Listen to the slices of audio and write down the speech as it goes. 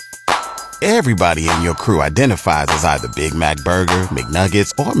Everybody in your crew identifies as either Big Mac Burger,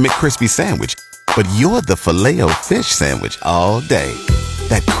 McNuggets, or McCrispy Sandwich. But you're the Filet-O-Fish Sandwich all day.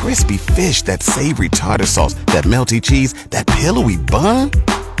 That crispy fish, that savory tartar sauce, that melty cheese, that pillowy bun.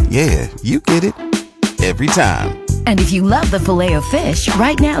 Yeah, you get it. Every time. And if you love the Filet-O-Fish,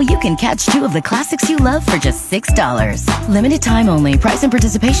 right now you can catch two of the classics you love for just $6. Limited time only. Price and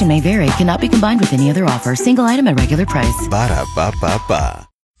participation may vary. Cannot be combined with any other offer. Single item at regular price. Ba-da-ba-ba-ba.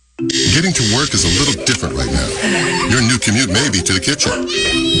 Getting to work is a little different right now. Your new commute may be to the kitchen,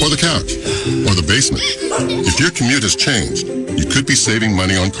 or the couch, or the basement. If your commute has changed, you could be saving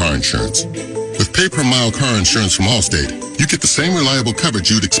money on car insurance. With pay-per-mile car insurance from Allstate, you get the same reliable coverage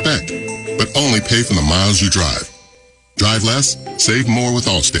you'd expect, but only pay for the miles you drive. Drive less, save more with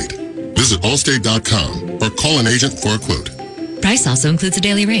Allstate. Visit Allstate.com or call an agent for a quote. Price also includes a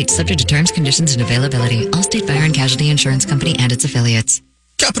daily rate, subject to terms, conditions, and availability. Allstate Fire and Casualty Insurance Company and its affiliates.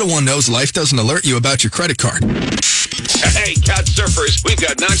 Capital One knows life doesn't alert you about your credit card. Hey, couch surfers, we've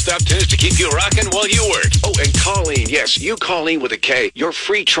got nonstop tunes to keep you rocking while you work. Oh, and Colleen, yes, you Colleen with a K. Your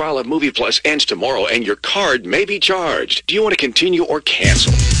free trial of Movie Plus ends tomorrow, and your card may be charged. Do you want to continue or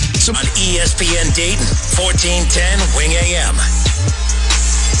cancel? On ESPN Dayton, 1410 Wing AM.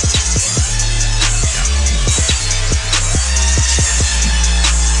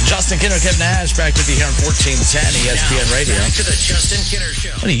 Justin Kinner, Kevin Nash, back with you here on 1410 ESPN Radio. Back to the Justin Kinner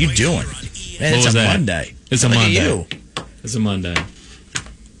Show. What are you doing? Man, it's a Monday. It's a Look Monday. At you. It's a Monday.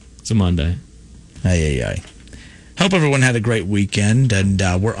 It's a Monday. Ay. Hope everyone had a great weekend, and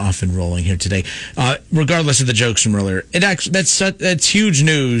we're off and rolling here today. Regardless of the jokes from earlier, that's huge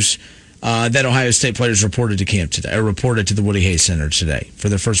news that Ohio State players reported to camp today, or reported to the Woody Hayes Center today for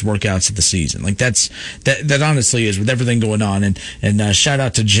their first workouts of the season. Like that honestly is, with everything going on. And shout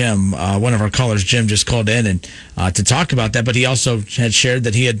out to Jim, one of our callers. Jim just called in and to talk about that, but he also had shared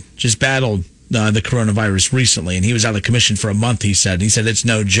that he had just battled the coronavirus recently, and he was out of commission for a month. He said it's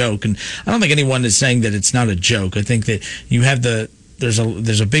no joke, and I don't think anyone is saying that it's not a joke. I think that you have there's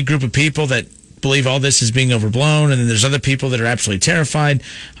a big group of people that believe all this is being overblown, and then there's other people that are absolutely terrified,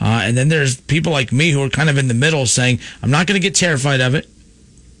 and then there's people like me who are kind of in the middle saying, I'm not going to get terrified of it,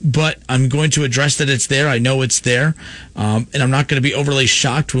 but I'm going to address that it's there. I know it's there, and I'm not going to be overly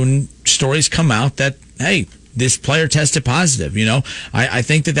shocked when stories come out that, hey, this player tested positive. I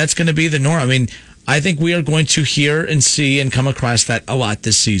think that's going to be the norm. I mean, I think we are going to hear and see and come across that a lot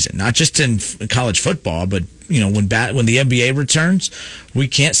this season, not just in college football, but when the NBA returns, we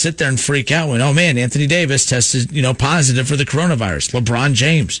can't sit there and freak out when, oh man, Anthony Davis tested positive for the coronavirus. LeBron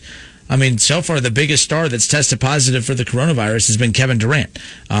James. I mean, so far the biggest star that's tested positive for the coronavirus has been Kevin Durant.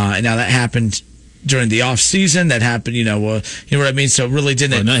 And now that happened during the off season. That happened, you know what I mean. So it really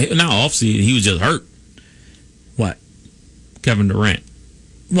didn't. Not off season. He was just hurt. What? Kevin Durant.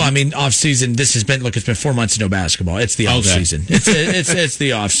 Well, I mean, off season. This has been it's been 4 months of no basketball. It's the off season. It's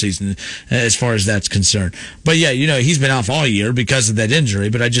the off season as far as that's concerned. But yeah, he's been off all year because of that injury.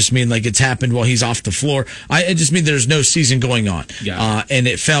 But I just mean it's happened while he's off the floor. I just mean there's no season going on, and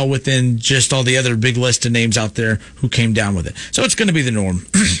it fell within just all the other big list of names out there who came down with it. So it's going to be the norm.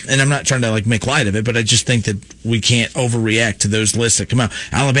 And I'm not trying to make light of it, but I just think that we can't overreact to those lists that come out.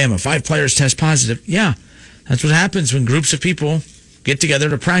 Alabama, 5 players test positive. Yeah, that's what happens when groups of people get together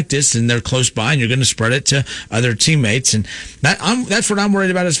to practice and they're close by, and you're going to spread it to other teammates. And that's what I'm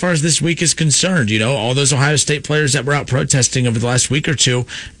worried about as far as this week is concerned. All those Ohio State players that were out protesting over the last week or two,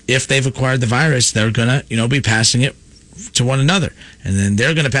 if they've acquired the virus, they're going to, be passing it to one another, and then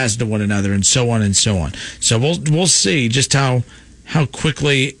they're going to pass it to one another, and so on and so on. So we'll see just how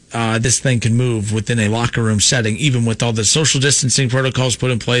quickly this thing can move within a locker room setting, even with all the social distancing protocols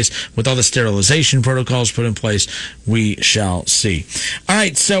put in place, with all the sterilization protocols put in place. We shall see. All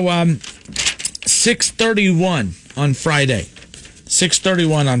right, so 6:31 on Friday.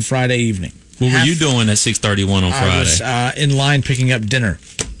 6:31 on Friday evening. What were you doing at 6:31 on Friday? I was in line picking up dinner.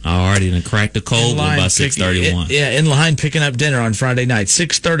 Already done cracked the code by 6:31. In line picking up dinner on Friday night,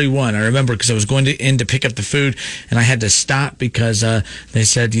 6:31. I remember because I was going in to pick up the food, and I had to stop because they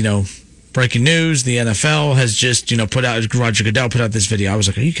said, breaking news: the NFL has just put out. Roger Goodell put out this video. I was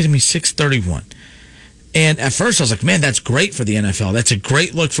like, are you kidding me? 6:31. And at first I was like, man, that's great for the NFL. That's a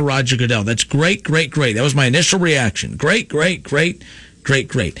great look for Roger Goodell. That's great. That was my initial reaction. Great.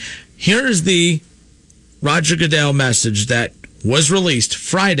 Here is the Roger Goodell message that was released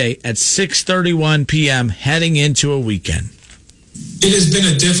Friday at 6:31 p.m. heading into a weekend. It has been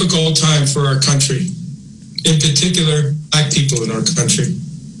a difficult time for our country, in particular, Black people in our country.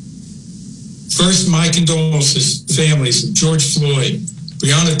 First, my condolences to the families of George Floyd,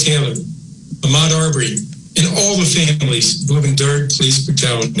 Breonna Taylor, Ahmaud Arbery, and all the families who have endured police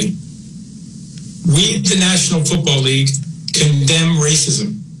brutality. We, the National Football League, condemn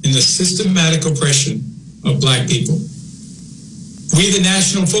racism and the systematic oppression of black people. We, the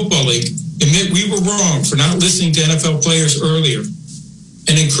National Football League, admit we were wrong for not listening to NFL players earlier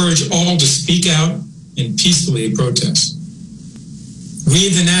and encourage all to speak out and peacefully protest. We,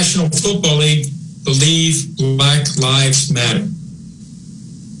 the National Football League, believe Black Lives Matter.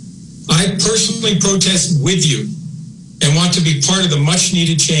 I personally protest with you and want to be part of the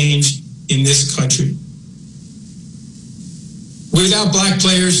much-needed change in this country. Without black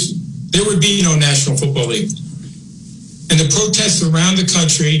players, there would be no National Football League. And the protests around the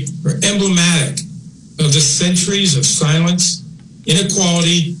country are emblematic of the centuries of silence,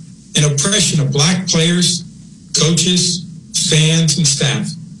 inequality, and oppression of black players, coaches, fans, and staff.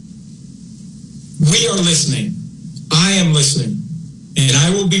 We are listening. I am listening. And I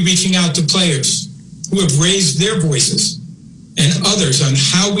will be reaching out to players who have raised their voices and others on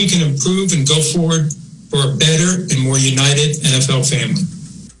how we can improve and go forward for a better and more united NFL family.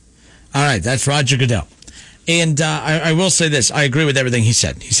 All right, that's Roger Goodell. And I will say this. I agree with everything he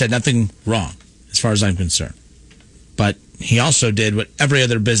said. He said nothing wrong as far as I'm concerned. But he also did what every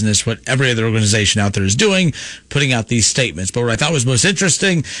other business, what every other organization out there is doing, putting out these statements. But what I thought was most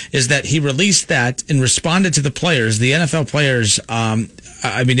interesting is that he released that and responded to the players, the NFL players.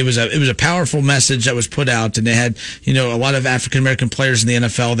 I mean, it was a powerful message that was put out, and they had, you know, a lot of African American players in the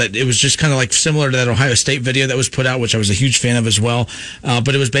NFL. That it was just kind of like similar to that Ohio State video that was put out, which I was a huge fan of as well.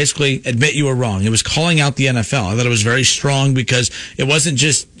 But it was basically admit you were wrong. It was calling out the NFL. I thought it was very strong because it wasn't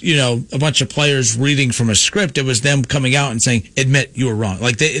just, you know, a bunch of players reading from a script. It was them coming out and saying, admit you were wrong.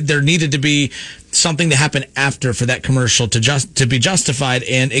 Like there needed to be something to happen after for that commercial to be justified,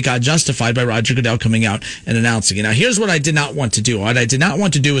 and it got justified by Roger Goodell coming out and announcing it. Now, here's what I did not want to do. What I did not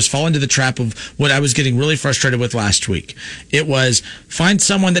want to do was fall into the trap of what I was getting really frustrated with last week. It was find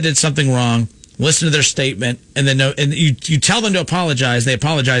someone that did something wrong, listen to their statement, and then you tell them to apologize. They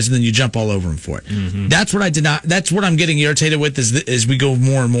apologize, and then you jump all over them for it. Mm-hmm. That's what I did not. That's what I'm getting irritated with as we go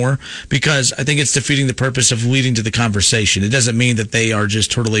more and more, because I think it's defeating the purpose of leading to the conversation. It doesn't mean that they are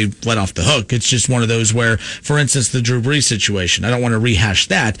just totally let off the hook. It's just one of those where, for instance, the Drew Brees situation. I don't want to rehash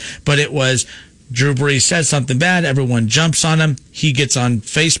that, but it was Drew Brees says something bad, everyone jumps on him. He gets on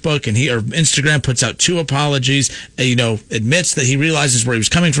Facebook and or Instagram, puts out 2 apologies, admits that he realizes where he was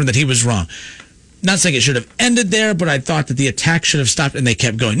coming from, that he was wrong. Not saying it should have ended there, but I thought that the attack should have stopped, and they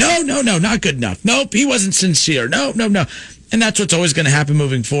kept going. No, not good enough. Nope, he wasn't sincere. No. And that's what's always going to happen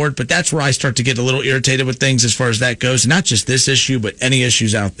moving forward, but that's where I start to get a little irritated with things as far as that goes. Not just this issue, but any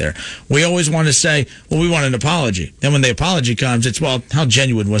issues out there. We always want to say, well, we want an apology. Then when the apology comes, it's, well, how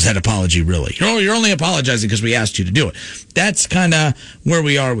genuine was that apology really? You're only apologizing because we asked you to do it. That's kind of where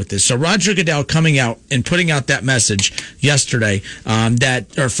we are with this. So Roger Goodell coming out and putting out that message yesterday,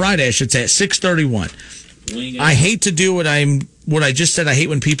 Friday, I should say, at 6:31. I hate to do what I just said I hate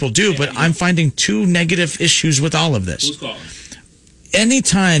when people do, but I'm finding 2 negative issues with all of this. Who's calling?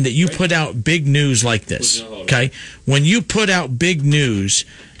 Anytime that you put out big news like this, okay, when you put out big news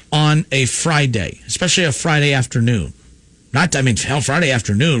on a Friday, especially a Friday afternoon, Friday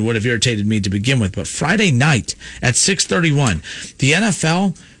afternoon would have irritated me to begin with, but Friday night at 6:31, the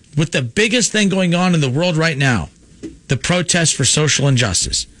NFL, with the biggest thing going on in the world right now, the protest for social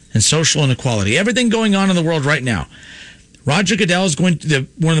injustice and social inequality, everything going on in the world right now, Roger Goodell is one of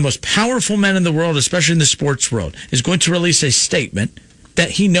the most powerful men in the world, especially in the sports world, is going to release a statement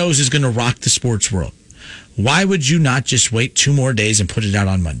that he knows is going to rock the sports world. Why would you not just wait 2 more days and put it out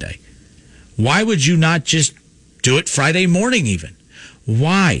on Monday? Why would you not just do it Friday morning even?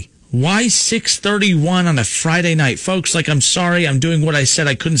 Why? Why 6:31 on a Friday night? Folks, I'm sorry, I'm doing what I said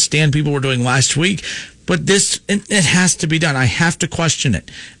I couldn't stand people were doing last week, but it has to be done. I have to question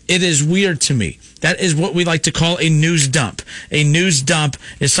it. It is weird to me. That is what we like to call a news dump. A news dump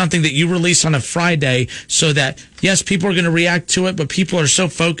is something that you release on a Friday so that, yes, people are going to react to it, but people are so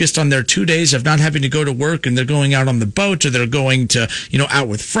focused on their 2 days of not having to go to work, and they're going out on the boat, or they're going to, out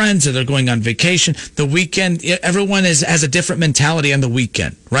with friends, or they're going on vacation. The weekend, everyone has a different mentality on the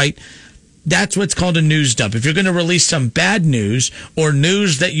weekend, right? That's what's called a news dump. If you're going to release some bad news or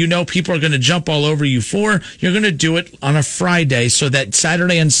news that people are going to jump all over you for, you're going to do it on a Friday so that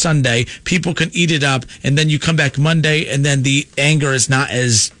Saturday and Sunday people can eat it up, and then you come back Monday and then the anger is not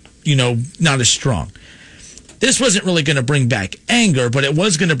as strong. This wasn't really going to bring back anger, but it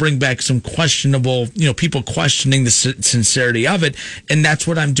was going to bring back some questionable, people questioning the sincerity of it, and that's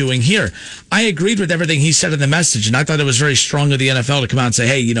what I'm doing here. I agreed with everything he said in the message, and I thought it was very strong of the NFL to come out and say,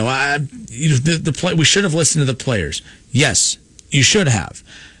 hey, we should have listened to the players. Yes, you should have.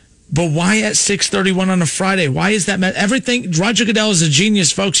 But why at 6:31 on a Friday? Why is that? Everything. Roger Goodell is a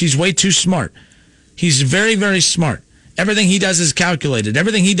genius, folks. He's way too smart. He's very, very smart. Everything he does is calculated.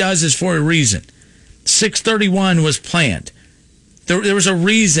 Everything he does is for a reason. 6:31 was planned. There was a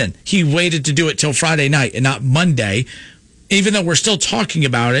reason he waited to do it till Friday night and not Monday. Even though we're still talking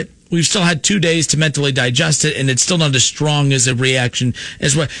about it, we've still had 2 days to mentally digest it, and it's still not as strong as a reaction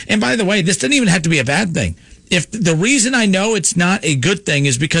as well. And by the way, this doesn't even have to be a bad thing. If the reason I know it's not a good thing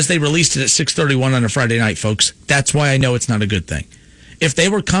is because they released it at 6:31 on a Friday night, folks. That's why I know it's not a good thing. If they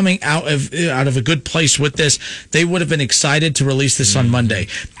were coming out of a good place with this, they would have been excited to release this on Monday.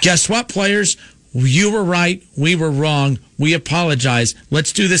 Guess what, players? You were right. We were wrong. We apologize.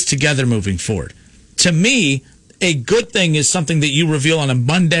 Let's do this together moving forward. To me, a good thing is something that you reveal on a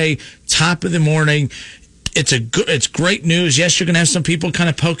Monday, top of the morning. It's great news. Yes, you're going to have some people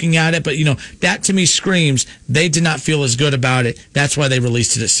kind of poking at it, but that to me screams they did not feel as good about it. That's why they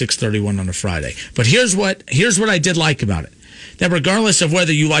released it at 6:31 on a Friday. But here's what I did like about it. That regardless of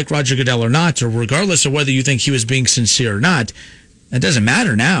whether you like Roger Goodell or not, or regardless of whether you think he was being sincere or not, it doesn't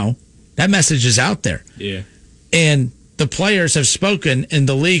matter now. That message is out there. Yeah. And the players have spoken and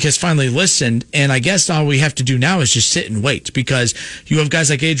the league has finally listened. And I guess all we have to do now is just sit and wait, because you have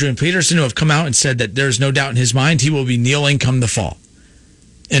guys like Adrian Peterson who have come out and said that there's no doubt in his mind he will be kneeling come the fall.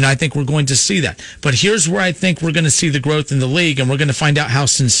 And I think we're going to see that. But here's where I think we're going to see the growth in the league, and we're going to find out how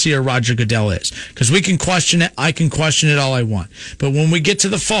sincere Roger Goodell is. Because we can question it. I can question it all I want. But when we get to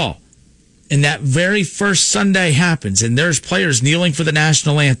the fall, and that very first Sunday happens, and there's players kneeling for the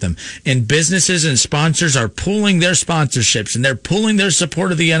national anthem, and businesses and sponsors are pooling their sponsorships, and they're pooling their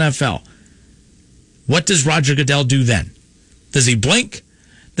support of the NFL, what does Roger Goodell do then? Does he blink?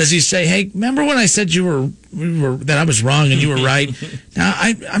 Does he say, hey, remember when I said that I was wrong and you were right? Now,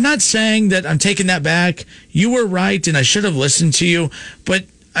 I'm not saying that I'm taking that back. You were right, and I should have listened to you, but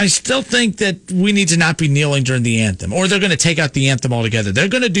I still think that we need to not be kneeling during the anthem, or they're going to take out the anthem altogether. They're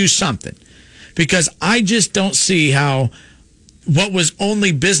going to do something, because I just don't see how what was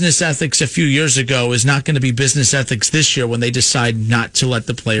only business ethics a few years ago is not going to be business ethics this year when they decide not to let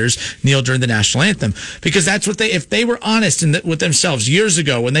the players kneel during the national anthem. Because that's what if they were honest with themselves years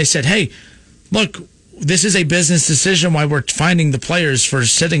ago when they said, hey, look, this is a business decision why we're fining the players for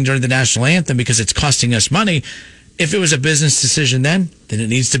sitting during the national anthem because it's costing us money. If it was a business decision then it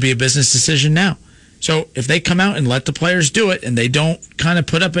needs to be a business decision now. So if they come out and let the players do it and they don't kind of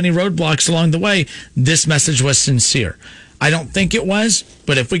put up any roadblocks along the way, this message was sincere. I don't think it was,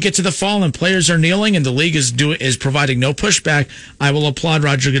 but if we get to the fall and players are kneeling and the league is providing no pushback, I will applaud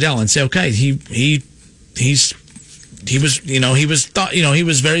Roger Goodell and say, okay, he was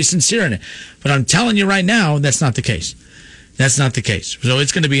very sincere in it. But I'm telling you right now, that's not the case. That's not the case. So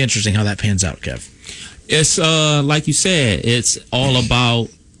it's going to be interesting how that pans out, Kev. It's like you said, it's all about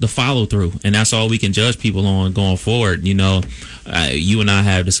the follow through, and that's all we can judge people on going forward. You and I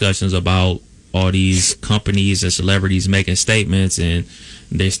have discussions about all these companies and celebrities making statements, and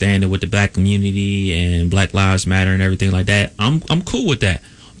they're standing with the black community and Black Lives Matter and everything like that. I'm cool with that,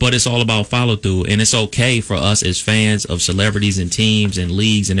 but it's all about follow through, and it's okay for us as fans of celebrities and teams and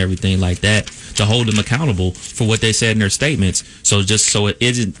leagues and everything like that to hold them accountable for what they said in their statements. So it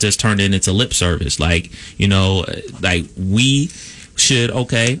isn't just turned into lip service. Like we should,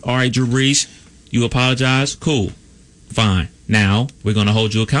 okay, all right, Drew Brees, you apologize, cool, fine. Now we're going to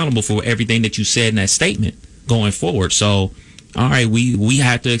hold you accountable for everything that you said in that statement going forward. So, all right, we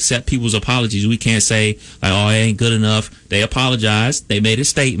have to accept people's apologies. We can't say, like, oh, it ain't good enough. They apologized. They made a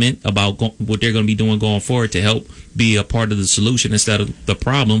statement about what they're going to be doing going forward to help be a part of the solution instead of the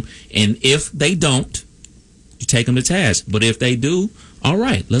problem. And if they don't, you take them to task. But if they do, all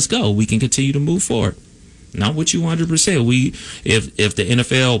right, let's go. We can continue to move forward. Not with you 100%. If the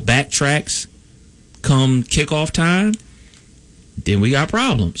NFL backtracks come kickoff time, then we got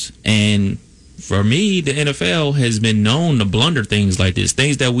problems. And for me, the NFL has been known to blunder things like this.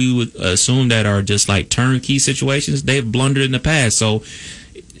 Things that we would assume that are just like turnkey situations, they've blundered in the past. So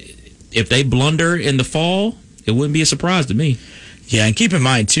if they blunder in the fall, it wouldn't be a surprise to me. Yeah, and keep in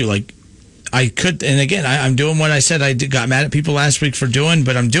mind, too, like, I'm doing what I said I got mad at people last week for doing,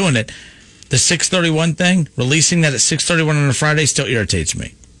 but I'm doing it. The 6:31 thing, releasing that at 6:31 on a Friday still irritates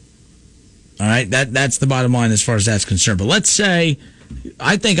me. All right, that's the bottom line as far as that's concerned. But let's say,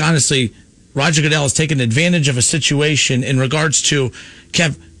 I think honestly, Roger Goodell has taken advantage of a situation in regards to,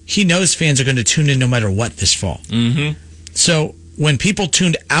 Kev, he knows fans are going to tune in no matter what this fall. Mm-hmm. So when people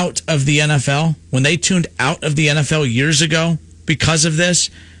tuned out of the NFL, years ago because of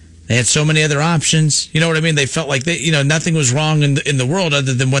this, they had so many other options. You know what I mean? They felt like nothing was wrong in the world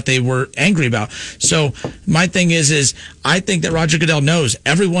other than what they were angry about. So my thing is I think that Roger Goodell knows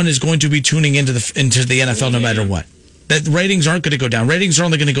everyone is going to be tuning into the NFL no matter what. That ratings aren't going to go down. Ratings are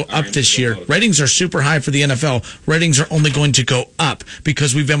only going to go up this year. Ratings are super high for the NFL. Ratings are only going to go up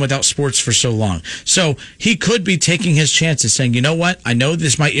because we've been without sports for so long. So he could be taking his chances, saying, you know what? I know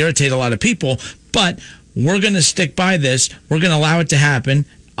this might irritate a lot of people, but we're going to stick by this. We're going to allow it to happen.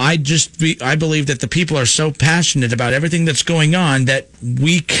 I believe that the people are so passionate about everything that's going on that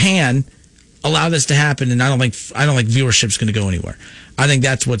we can allow this to happen, and I don't think viewership's going to go anywhere. I think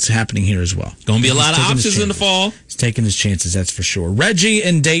that's what's happening here as well. Going to be a lot of options in the fall. He's taking his chances, that's for sure. Reggie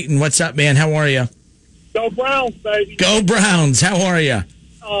in Dayton, what's up, man? How are you? Go Browns, baby. Go Browns. How are you?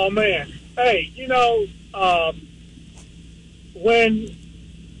 Oh, man. Hey, when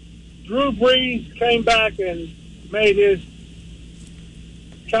Drew Brees came back and made his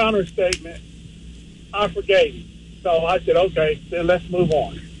counter statement, I forgave him. So I said, okay, then let's move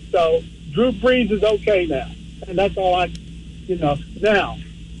on. So Drew Brees is okay now. And that's all Now,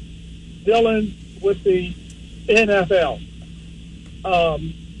 dealing with the NFL,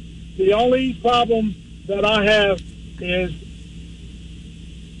 the only problem that I have is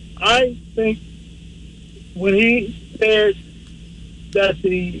I think when he said that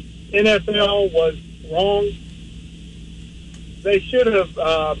the NFL was wrong, they should have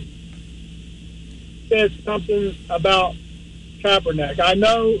said something about Kaepernick. I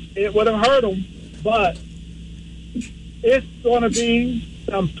know it would have hurt him, but it's going to be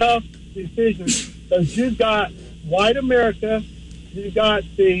some tough decisions because you've got white America, you've got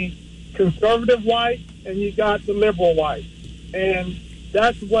the conservative white, and you've got the liberal white. And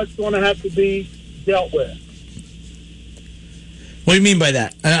that's what's going to have to be dealt with. What do you mean by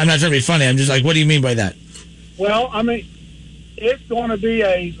that? I'm not trying to be funny. I'm just like, what do you mean by that? Well, I mean, it's going to be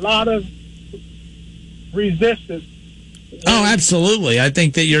a lot of resistance. Oh, absolutely. I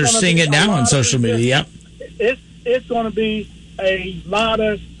think that you're seeing it now on social media. Yep. It's going to be a lot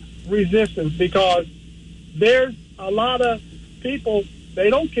of resistance because there's a lot of people,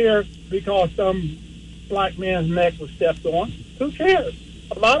 they don't care because some black man's neck was stepped on. Who cares?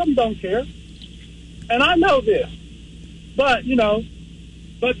 A lot of them don't care. And I know this. But,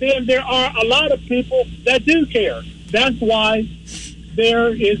 but then there are a lot of people that do care. That's why there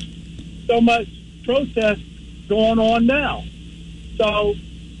is so much protest going on now. So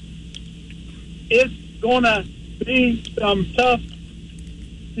it's going to be some tough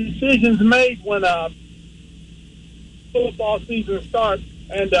decisions made when football season starts.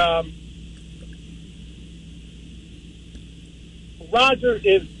 And Roger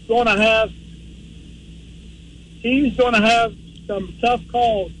is going to have some tough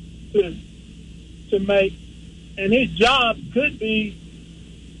calls to make, and his job could be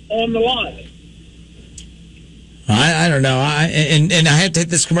on the line. I don't know. And I have to hit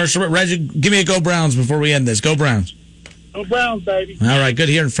this commercial. Reggie, give me a Go Browns before we end this. Go Browns. Go Browns, baby. All right, good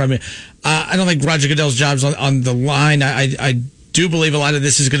hearing from you. I don't think Roger Goodell's job's on the line. I do believe a lot of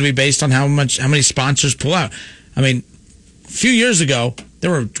this is going to be based on how many sponsors pull out. I mean, a few years ago,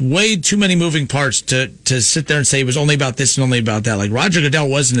 there were way too many moving parts to sit there and say it was only about this and only about that. Like, Roger Goodell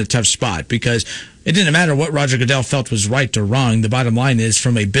was in a tough spot because it didn't matter what Roger Goodell felt was right or wrong. The bottom line is,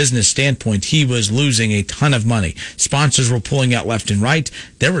 from a business standpoint, he was losing a ton of money. Sponsors were pulling out left and right.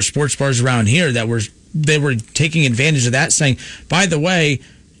 There were sports bars around here that were taking advantage of that, saying, by the way,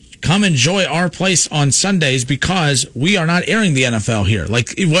 come enjoy our place on Sundays because we are not airing the NFL here.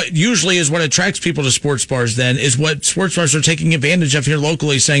 Like, what usually is what attracts people to sports bars then is what sports bars are taking advantage of here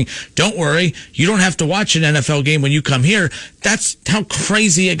locally, saying, don't worry, you don't have to watch an NFL game when you come here. That's how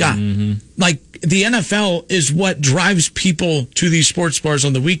crazy it got. Mm-hmm. Like, the NFL is what drives people to these sports bars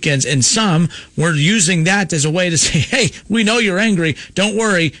on the weekends, and some were using that as a way to say, hey, we know you're angry. Don't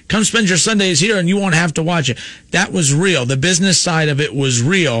worry. Come spend your Sundays here and you won't have to watch it. That was real. The business side of it was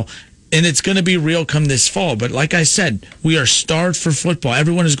real, and it's going to be real come this fall. But like I said, we are starved for football.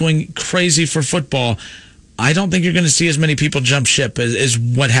 Everyone is going crazy for football. I don't think you're going to see as many people jump ship as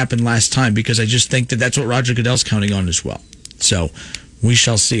what happened last time, because I just think that that's what Roger Goodell's counting on as well. So we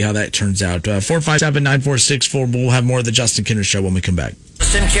shall see how that turns out. 457-9464. We'll have more of the Justin Kinner Show when we come back.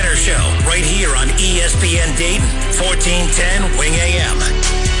 Justin Kinner Show, right here on ESPN Dayton, 1410 Wing AM.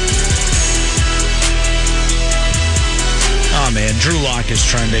 Oh, man, Drew Lock is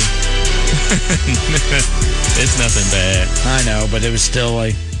trending. It's nothing bad. I know, but it was still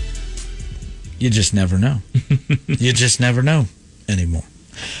like, you just never know. You just never know anymore.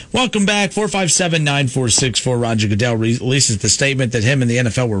 Welcome back. 457-9464. Roger Goodell releases the statement that him and the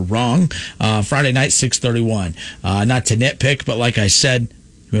NFL were wrong. Friday night, 6:31. Not to nitpick, but like I said,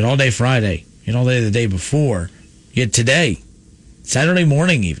 you had all day Friday. You had all day the day before. You had today, Saturday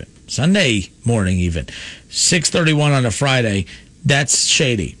morning even, Sunday morning even. 6:31 on a Friday. That's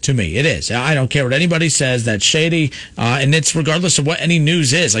shady to me. It is. I don't care what anybody says. That's shady, and it's regardless of what any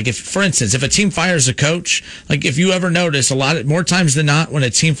news is. Like, if, for instance, if a team fires a coach, like if you ever notice, more times than not, when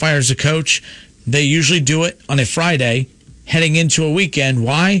a team fires a coach, they usually do it on a Friday, heading into a weekend.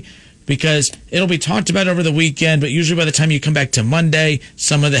 Why? Because it'll be talked about over the weekend, but usually by the time you come back to Monday,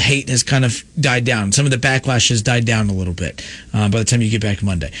 some of the hate has kind of died down. Some of the backlash has died down a little bit by the time you get back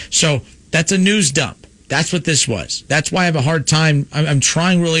Monday. So that's a news dump. That's what this was. That's why I have a hard time. I'm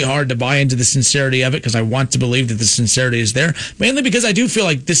trying really hard to buy into the sincerity of it because I want to believe that the sincerity is there, mainly because I do feel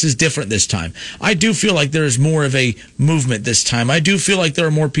like this is different this time. I do feel like there is more of a movement this time. I do feel like there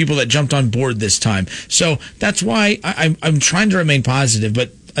are more people that jumped on board this time. So that's why I'm trying to remain positive.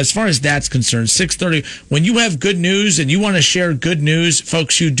 But as far as that's concerned, 6:30, when you have good news and you want to share good news,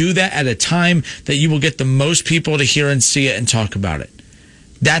 folks, you do that at a time that you will get the most people to hear and see it and talk about it.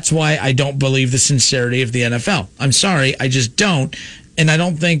 That's why I don't believe the sincerity of the NFL. I'm sorry, I just don't. And I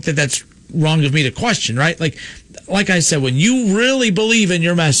don't think that that's wrong of me to question, right? Like I said, when you really believe in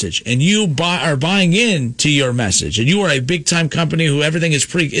your message and you are buying into your message and you are a big-time company who everything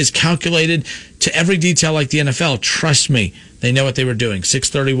is calculated to every detail like the NFL, trust me, they know what they were doing.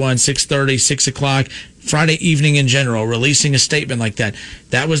 6:31, 6:30, 6 o'clock, Friday evening in general, releasing a statement like that.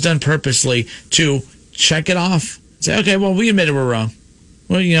 That was done purposely to check it off. Say, okay, well, we admitted we're wrong.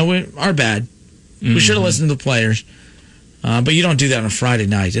 Well, our bad. We should have listened to the players. But you don't do that on a Friday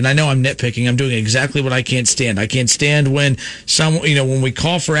night. And I know I'm nitpicking. I'm doing exactly what I can't stand. I can't stand when when we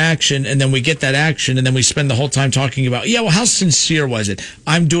call for action and then we get that action and then we spend the whole time talking about, how sincere was it?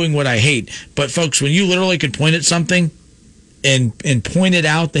 I'm doing what I hate. But folks, when you literally could point at something and point it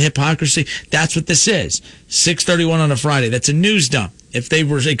out, the hypocrisy, that's what this is. 6:31 on a Friday. That's a news dump. If they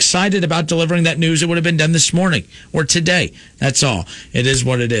were excited about delivering that news, it would have been done this morning or today. That's all. It is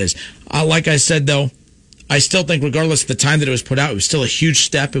what it is. Like I said, though, I still think regardless of the time that it was put out, it was still a huge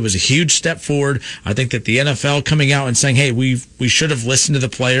step. It was a huge step forward. I think that the NFL coming out and saying, hey, we should have listened to the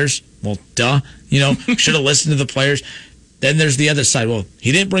players. Well, duh. Should have listened to the players. Then there's the other side. Well,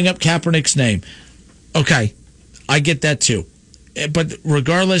 he didn't bring up Kaepernick's name. Okay, I get that too. But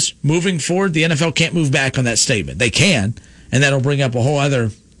regardless, moving forward, the NFL can't move back on that statement. They can. And that'll bring up a whole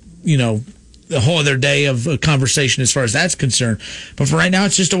other, a whole other day of conversation as far as that's concerned. But for right now,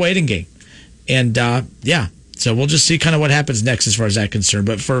 it's just a waiting game. And, so we'll just see kind of what happens next as far as that's concerned.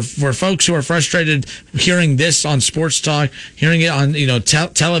 But for folks who are frustrated hearing this on Sports Talk, hearing it on,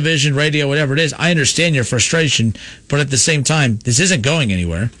 television, radio, whatever it is, I understand your frustration. But at the same time, this isn't going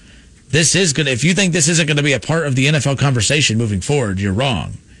anywhere. If you think this isn't going to be a part of the NFL conversation moving forward, you're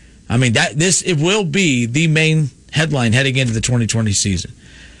wrong. I mean, it will be the main headline heading into the 2020 season.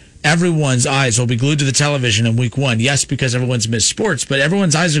 Everyone's eyes will be glued to the television in week 1. Yes, because everyone's missed sports, but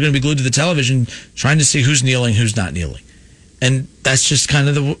everyone's eyes are going to be glued to the television trying to see who's kneeling, who's not kneeling. And that's just kind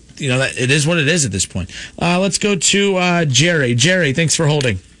of it is what it is at this point. Let's go to Jerry. Jerry, thanks for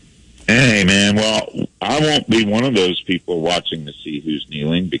holding. Hey, man. Well, I won't be one of those people watching to see who's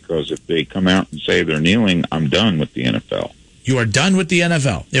kneeling because if they come out and say they're kneeling, I'm done with the NFL. You are done with the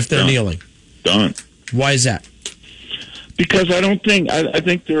NFL if they're kneeling? Done. Why is that? Because I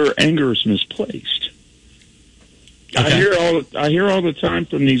think their anger is misplaced. Okay. I hear all the time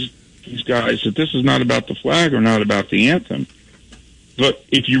from these guys that this is not about the flag or not about the anthem. But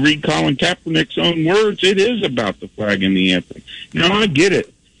if you read Colin Kaepernick's own words, it is about the flag and the anthem. Now, I get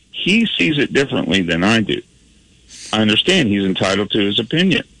it. He sees it differently than I do. I understand he's entitled to his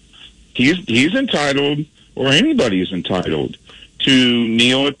opinion. He's entitled, or anybody's entitled, to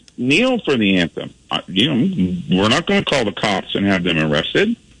kneel for the anthem. We're not going to call the cops and have them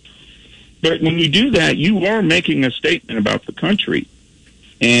arrested. But when you do that, you are making a statement about the country.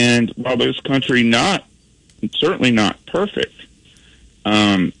 And while this country certainly not perfect,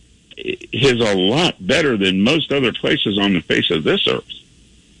 is a lot better than most other places on the face of this earth.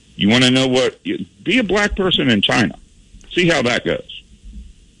 You want to know be a black person in China. See how that goes.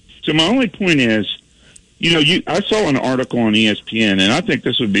 So my only point is, I saw an article on ESPN, and I think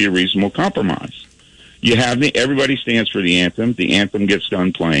this would be a reasonable compromise. You have everybody stands for the anthem. The anthem gets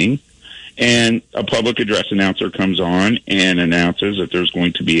done playing, and a public address announcer comes on and announces that there's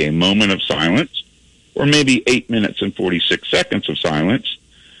going to be a moment of silence, or maybe 8 minutes and 46 seconds of silence,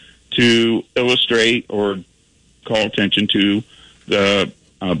 to illustrate or call attention to the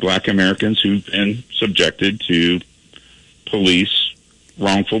black Americans who've been subjected to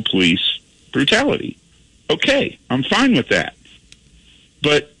wrongful police brutality. Okay, I'm fine with that.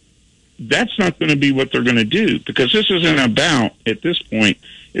 But that's not going to be what they're going to do, because this isn't about, at this point,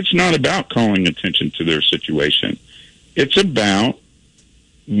 it's not about calling attention to their situation. It's about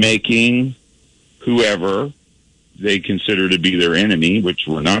making whoever they consider to be their enemy, which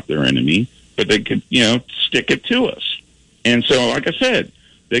we're not their enemy, but they could, stick it to us. And so, like I said,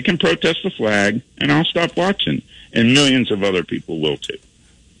 they can protest the flag, and I'll stop watching. And millions of other people will, too.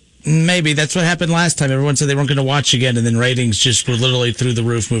 Maybe. That's what happened last time. Everyone said they weren't going to watch again, and then ratings just were literally through the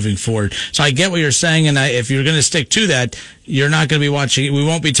roof moving forward. So I get what you're saying, and if you're going to stick to that, you're not going to be watching. You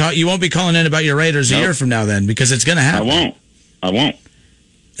won't be calling in about your Raiders a year from now then, because it's going to happen. I won't.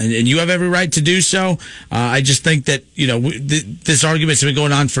 And you have every right to do so. I just think that, this argument's been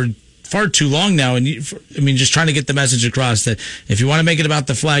going on for far too long now, and just trying to get the message across that if you want to make it about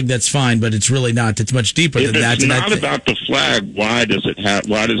the flag, that's fine, but it's really not. It's much deeper than that. If it's not about the flag, why does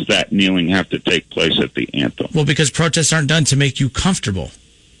that kneeling have to take place at the anthem? Well, because protests aren't done to make you comfortable.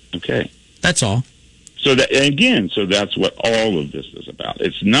 Okay, that's all. So that's what all of this is about.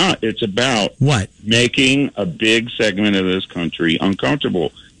 It's not. It's about what? Making a big segment of this country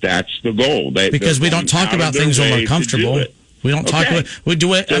uncomfortable. That's the goal. Because we don't talk about things when we're comfortable. We don't talk about. We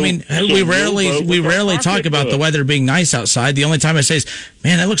do it. We rarely talk about the weather being nice outside. The only time I say is,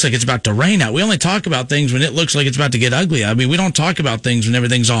 "Man, it looks like it's about to rain out." We only talk about things when it looks like it's about to get ugly. We don't talk about things when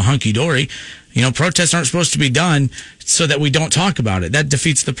everything's all hunky dory. Protests aren't supposed to be done so that we don't talk about it. That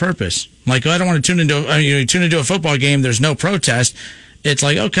defeats the purpose. Like, I don't want to tune into a football game. There's no protest. It's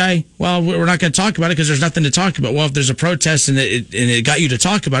like, okay, well, we're not going to talk about it because there's nothing to talk about. Well, if there's a protest and it got you to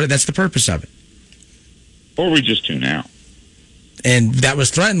talk about it, that's the purpose of it. Or we just tune out. And that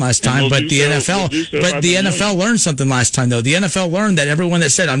was threatened last time, but the NFL learned something last time, though. The NFL learned that everyone that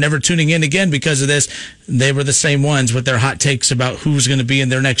said, "I'm never tuning in again because of this," they were the same ones with their hot takes about who's going to be in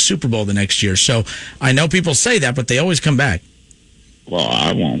their next Super Bowl the next year. So I know people say that, but they always come back. Well,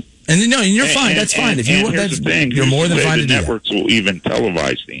 I won't. And you're fine. That's fine. If you want, you're more than fine to do that. Networks will even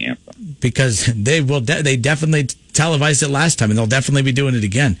televise the anthem because they will. They definitely televised it last time, and they'll definitely be doing it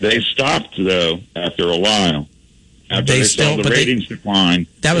again. They stopped though after a while. After they saw the ratings decline.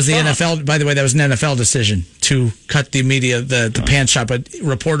 That was the NFL. By the way, that was an NFL decision to cut the media, the pan shop. But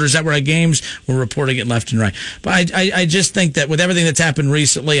reporters that were at games were reporting it left and right. But I just think that with everything that's happened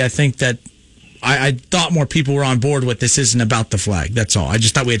recently, I think that I thought more people were on board with this isn't about the flag. That's all. I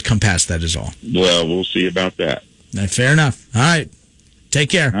just thought we had come past that is all. Well, we'll see about that. Fair enough. All right. Take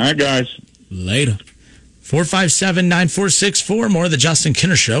care. All right, guys. Later. 457-9464. More of the Justin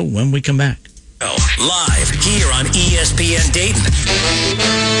Kinner Show when we come back. Live here on ESPN Dayton.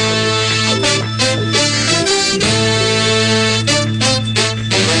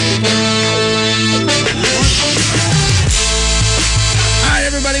 All right,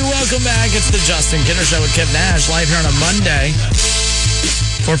 everybody, welcome back. It's the Justin Kinner Show with Kev Nash, live here on a Monday.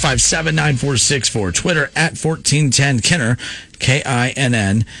 457-9464. Twitter at 1410 Kinner,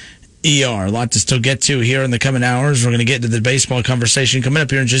 KINNER. A lot to still get to here in the coming hours. We're going to get into the baseball conversation coming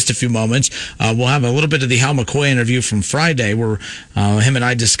up here in just a few moments. We'll have a little bit of the Hal McCoy interview from Friday where him and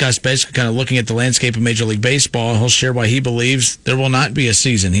I discussed basically kind of looking at the landscape of Major League Baseball. He'll share why he believes there will not be a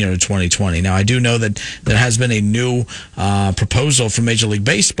season here in 2020. Now, I do know that there has been a new proposal from Major League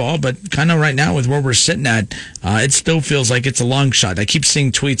Baseball, but kind of right now with where we're sitting at, it still feels like it's a long shot. I keep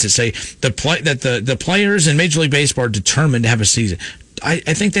seeing tweets that say that the players in Major League Baseball are determined to have a season. I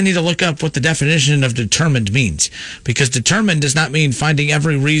think they need to look up what the definition of determined means, because determined does not mean finding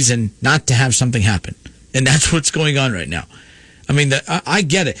every reason not to have something happen. And that's what's going on right now. I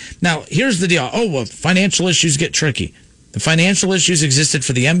get it. Now, here's the deal. Financial issues get tricky. The financial issues existed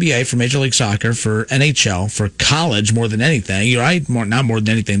for the NBA, for Major League Soccer, for NHL, for college more than anything. You're right, not more than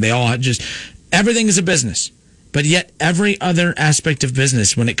anything. They all everything is a business. But yet every other aspect of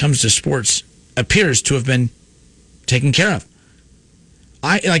business when it comes to sports appears to have been taken care of.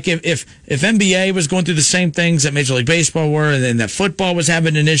 If NBA was going through the same things that Major League Baseball were, and then that football was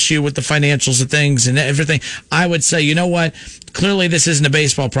having an issue with the financials of things and everything, I would say, you know what? Clearly, this isn't a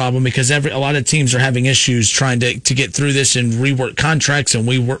baseball problem because a lot of teams are having issues trying to get through this and rework contracts and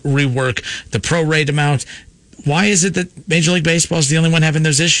rework the prorate amount. Why is it that Major League Baseball is the only one having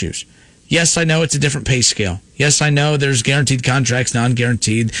those issues? Yes, I know it's a different pay scale. Yes, I know there's guaranteed contracts,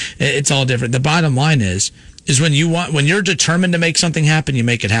 non-guaranteed. It's all different. The bottom line is when you're determined to make something happen, you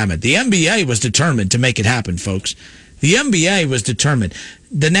make it happen. The NBA was determined to make it happen, folks. The NBA was determined.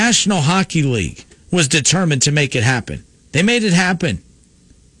 The National Hockey League was determined to make it happen. They made it happen.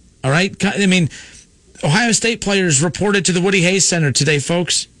 All right? Ohio State players reported to the Woody Hayes Center today,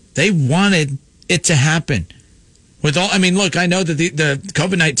 folks. They wanted it to happen. Look, I know that the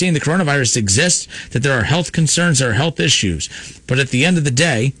COVID-19, the coronavirus exists, that there are health concerns, there are health issues. But at the end of the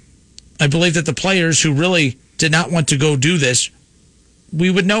day, I believe that the players who really did not want to go do this,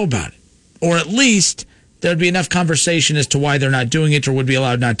 we would know about it. Or at least there'd be enough conversation as to why they're not doing it or would be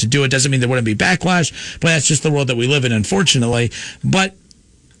allowed not to do it. Doesn't mean there wouldn't be backlash, but that's just the world that we live in, unfortunately. But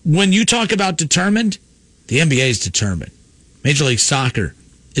when you talk about determined, the NBA is determined. Major League Soccer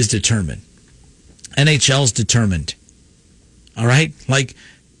is determined. NHL's determined. All right? Like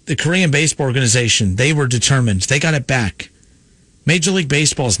the Korean Baseball Organization, they were determined. They got it back. Major League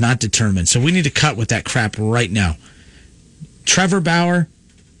Baseball is not determined, so we need to cut with that crap right now. Trevor Bauer,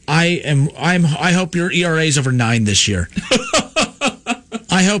 I hope your ERA is over 9 this year.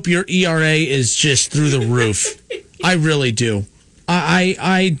 I hope your ERA is just through the roof. I really do.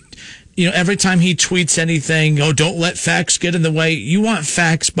 Every time he tweets anything, don't let facts get in the way. You want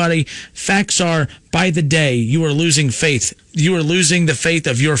facts, buddy. Facts are, by the day, you are losing faith. You are losing the faith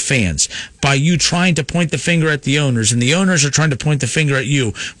of your fans by you trying to point the finger at the owners, and the owners are trying to point the finger at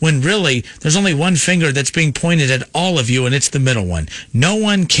you, when really, there's only one finger that's being pointed at all of you, and it's the middle one. No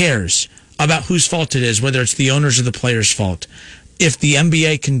one cares about whose fault it is, whether it's the owners or the players' fault. If the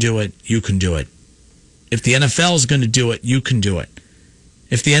NBA can do it, you can do it. If the NFL is going to do it, you can do it.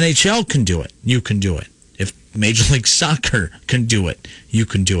 If the NHL can do it, you can do it. If Major League Soccer can do it, you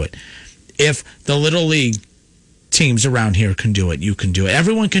can do it. If the Little League teams around here can do it, you can do it.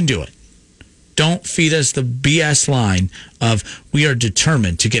 Everyone can do it. Don't feed us the BS line of we are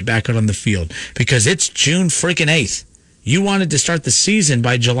determined to get back out on the field, because it's June freaking 8th. You wanted to start the season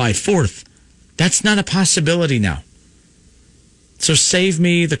by July 4th. That's not a possibility now. So save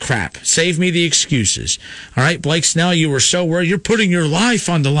me the crap. Save me the excuses. All right, Blake Snell, you were so worried. You're putting your life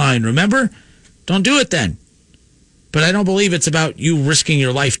on the line, remember? Don't do it then. But I don't believe it's about you risking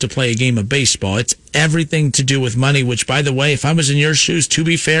your life to play a game of baseball. It's everything to do with money, which, by the way, if I was in your shoes, to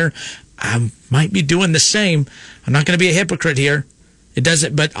be fair, I might be doing the same. I'm not going to be a hypocrite here. It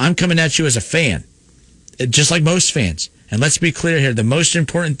doesn't, but I'm coming at you as a fan, just like most fans. And let's be clear here. The most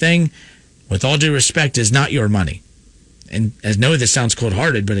important thing, with all due respect, is not your money. And I know this sounds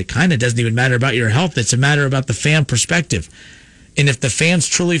cold-hearted, but it kind of doesn't even matter about your health. It's a matter about the fan perspective. And if the fans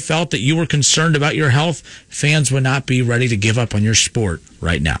truly felt that you were concerned about your health, fans would not be ready to give up on your sport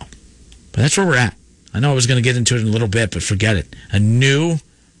right now. But that's where we're at. I know I was going to get into it in a little bit, but forget it. A new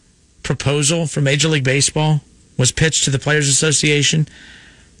proposal for Major League Baseball was pitched to the Players Association,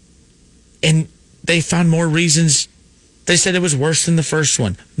 and they found more reasons. They said it was worse than the first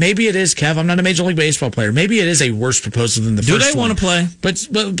one. Maybe it is, Kev. I'm not a Major League Baseball player. Maybe it is a worse proposal than the first one. Do they want to play? But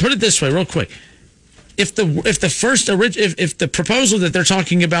put it this way, real quick. If the proposal that they're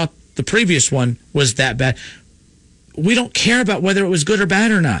talking about, the previous one, was that bad, we don't care about whether it was good or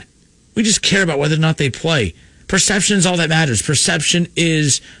bad or not. We just care about whether or not they play. Perception is all that matters. Perception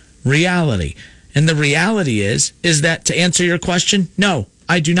is reality. And the reality is that, to answer your question, no,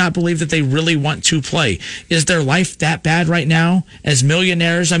 I do not believe that they really want to play. Is their life that bad right now as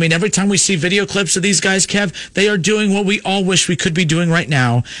millionaires? I mean, every time we see video clips of these guys, Kev, they are doing what we all wish we could be doing right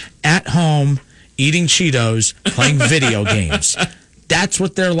now, at home, eating Cheetos, playing video games. That's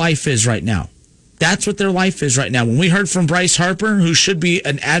what their life is right now. That's what their life is right now. When we heard from Bryce Harper, who should be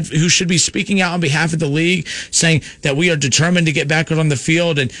speaking out on behalf of the league, saying that we are determined to get back out on the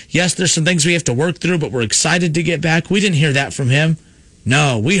field, and yes, there's some things we have to work through, but we're excited to get back. We didn't hear that from him.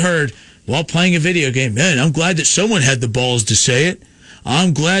 No, we heard, while playing a video game, man, I'm glad that someone had the balls to say it.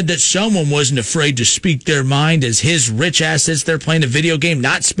 I'm glad that someone wasn't afraid to speak their mind as his rich ass sits there playing a video game,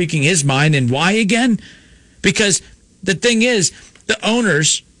 not speaking his mind. And why again? Because the thing is, the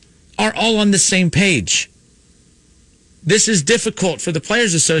owners are all on the same page. This is difficult for the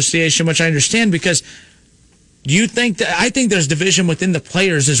Players Association, which I understand, because I think there's division within the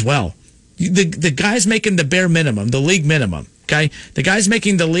players as well. The guys making the bare minimum, the league minimum, okay? The guys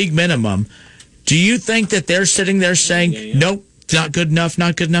making the league minimum, do you think that they're sitting there saying, nope, not good enough,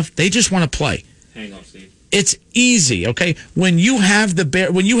 not good enough? They just want to play. Hang on, Steve. It's easy, okay? When you have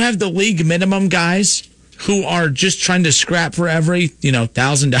the league minimum guys who are just trying to scrap for every,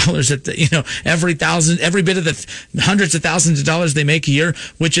 $1,000 at the, every bit of the hundreds of thousands of dollars they make a year,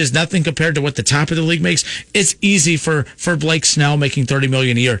 which is nothing compared to what the top of the league makes. It's easy for Blake Snell making $30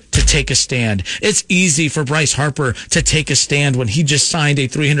 million a year to take a stand. It's easy for Bryce Harper to take a stand when he just signed a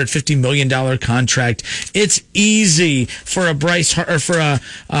 $350 million contract. It's easy for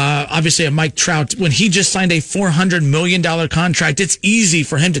obviously a Mike Trout when he just signed a $400 million contract. It's easy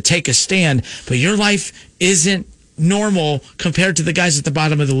for him to take a stand, but your life isn't normal compared to the guys at the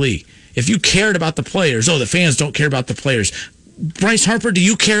bottom of the league. If you cared about the players, the fans don't care about the players. Bryce Harper, do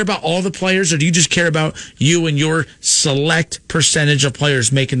you care about all the players, or do you just care about you and your select percentage of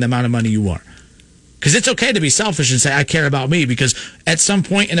players making the amount of money you are? Because it's okay to be selfish and say, I care about me, because at some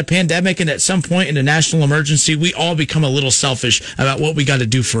point in a pandemic and at some point in a national emergency, we all become a little selfish about what we got to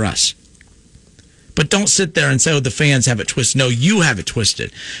do for us. But don't sit there and say, oh, the fans have it twisted. No, you have it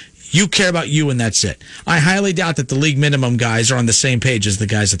twisted. You care about you, and that's it. I highly doubt that the league minimum guys are on the same page as the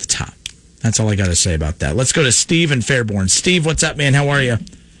guys at the top. That's all I got to say about that. Let's go to Steve in Fairborn. Steve, what's up, man? How are you?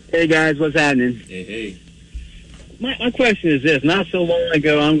 Hey, guys. What's happening? Hey. My question is this. Not so long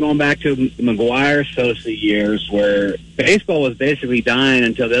ago, I'm going back to McGuire-Sosa years where baseball was basically dying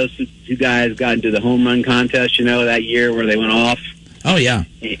until those two guys got into the home run contest, that year where they went off. Oh, yeah.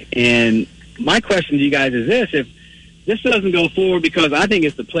 And my question to you guys is this. If this doesn't go forward, because I think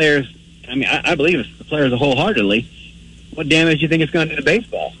it's the players, I believe it's the players wholeheartedly, what damage do you think it's going to do to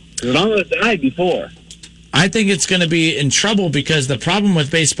baseball? Because it almost died before. I think it's going to be in trouble because the problem with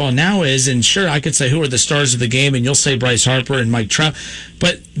baseball now is, and sure, I could say who are the stars of the game, and you'll say Bryce Harper and Mike Trout,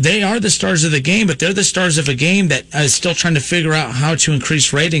 but they are the stars of the game, but they're the stars of a game that is still trying to figure out how to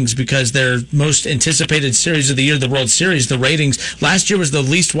increase ratings because their most anticipated series of the year, the World Series, the ratings, last year was the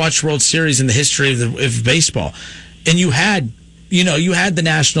least watched World Series in the history of baseball. And you had the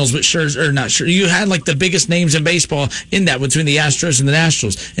Nationals, but you had like the biggest names in baseball in that between the Astros and the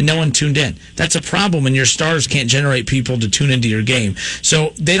Nationals, and no one tuned in. That's a problem, and your stars can't generate people to tune into your game.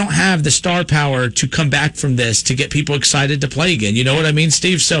 So they don't have the star power to come back from this to get people excited to play again. You know what I mean,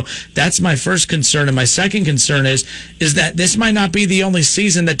 Steve? So that's my first concern. And my second concern is that this might not be the only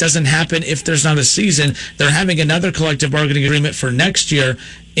season that doesn't happen if there's not a season. They're having another collective bargaining agreement for next year,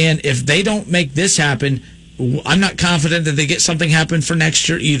 and if they don't make this happen, I'm not confident that they get something happen for next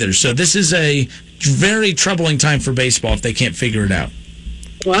year either. So this is a very troubling time for baseball if they can't figure it out.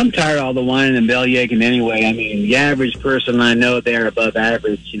 Well, I'm tired of all the whining and bellyaching anyway. I mean, the average person, I know they're above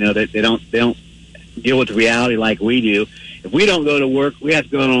average. They don't deal with reality like we do. If we don't go to work, we have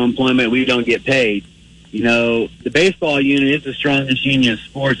to go to unemployment. We don't get paid. The baseball unit is the strongest union in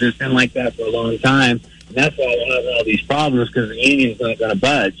sports. It's been like that for a long time. And that's why we're having all these problems, because the union's not going to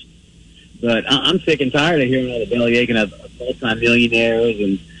budge. But I'm sick and tired of hearing all the bellyaching of multi-millionaires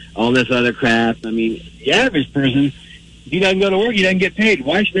and all this other crap. I mean, the average person, if he doesn't go to work, he doesn't get paid.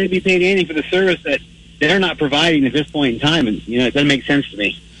 Why should they be paid anything for the service that they're not providing at this point in time? And, it doesn't make sense to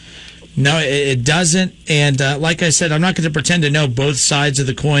me. No, it doesn't. And like I said, I'm not going to pretend to know both sides of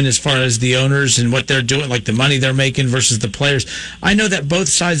the coin as far as the owners and what they're doing, like the money they're making versus the players. I know that both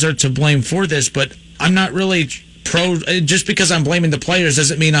sides are to blame for this, but I'm not really just because I'm blaming the players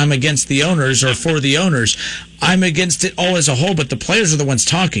doesn't mean I'm against the owners or for the owners. I'm against it all as a whole, but the players are the ones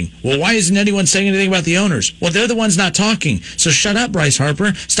talking. Well, why isn't anyone saying anything about the owners? Well, they're the ones not talking. So shut up, Bryce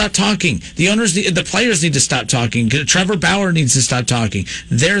Harper. Stop talking. The players need to stop talking. Trevor Bauer needs to stop talking.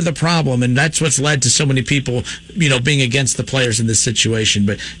 They're the problem, and that's what's led to so many people, being against the players in this situation.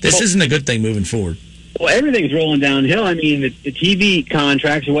 But this isn't a good thing moving forward. Well, everything's rolling downhill. I mean, the TV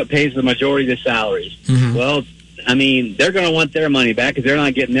contracts are what pays the majority of the salaries. Mm-hmm. Well, I mean, they're going to want their money back because they're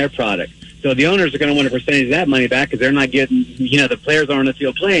not getting their product. So the owners are going to want a percentage of that money back because they're not getting, the players aren't on the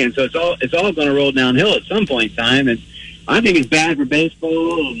field playing. So it's all going to roll downhill at some point in time. And I think it's bad for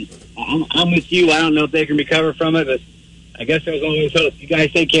baseball. And I'm with you. I don't know if they can recover from it, but I guess there's always hope. You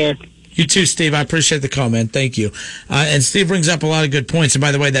guys take care. You too, Steve. I appreciate the call, man. Thank you. And Steve brings up a lot of good points. And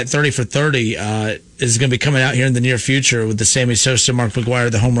by the way, that 30 for 30 is going to be coming out here in the near future with the Sammy Sosa, Mark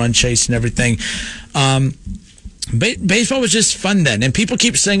McGwire, the home run chase and everything. Baseball was just fun then. And people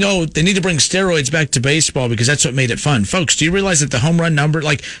keep saying, oh, they need to bring steroids back to baseball because that's what made it fun. Folks, do you realize that the home run number,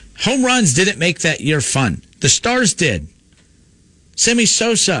 home runs didn't make that year fun? The stars did. Sammy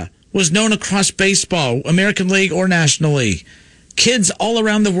Sosa was known across baseball, American League or National League. Kids all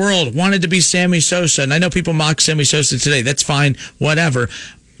around the world wanted to be Sammy Sosa. And I know people mock Sammy Sosa today. That's fine, whatever.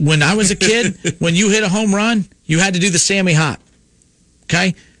 When I was a kid, when you hit a home run, you had to do the Sammy hop.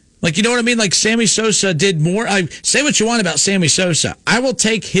 Okay? You know what I mean? Sammy Sosa did more. Say what you want about Sammy Sosa. I will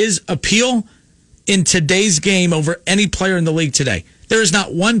take his appeal in today's game over any player in the league today. There is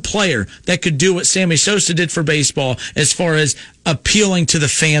not one player that could do what Sammy Sosa did for baseball as far as appealing to the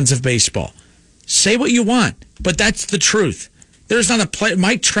fans of baseball. Say what you want, but that's the truth. There's not a player.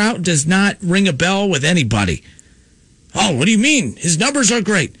 Mike Trout does not ring a bell with anybody. Oh, what do you mean? His numbers are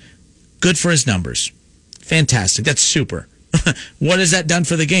great. Good for his numbers. Fantastic. That's super. What has that done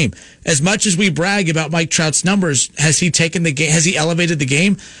for the game? As much as we brag about Mike Trout's numbers, has he taken the game? Has he elevated the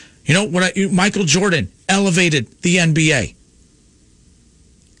game? Michael Jordan elevated the NBA.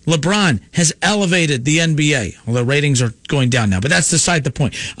 LeBron has elevated the NBA, although ratings are going down now. But that's beside the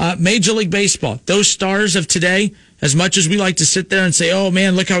point. Major League Baseball, those stars of today, as much as we like to sit there and say, oh,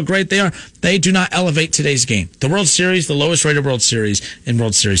 man, look how great they are, they do not elevate today's game. The World Series, the lowest rated World Series in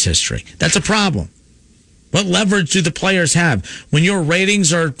World Series history. That's a problem. What leverage do the players have? When your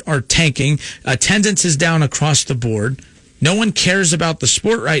ratings are tanking, attendance is down across the board, No one cares about the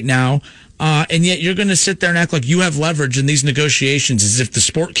sport right now, and yet you're going to sit there and act like you have leverage in these negotiations as if the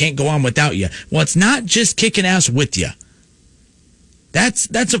sport can't go on without you. Well, it's not just kicking ass with you.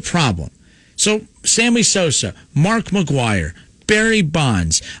 That's a problem. So Sammy Sosa, Mark McGwire, Barry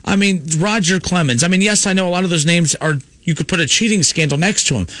Bonds, Roger Clemens. Yes, I know a lot of those names are, you could put a cheating scandal next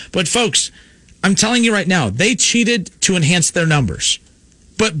to them. But folks, I'm telling you right now, they cheated to enhance their numbers.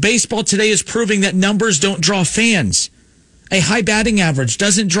 But baseball today is proving that numbers don't draw fans. A high batting average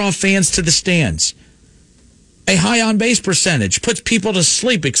doesn't draw fans to the stands. A high on-base percentage puts people to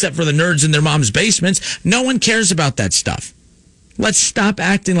sleep, except for the nerds in their mom's basements. No one cares about that stuff. Let's stop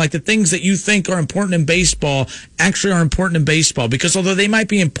acting like the things that you think are important in baseball actually are important in baseball, because although they might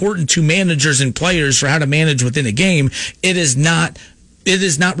be important to managers and players for how to manage within a game, it is not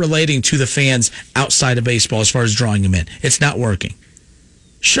relating to the fans outside of baseball as far as drawing them in. It's not working.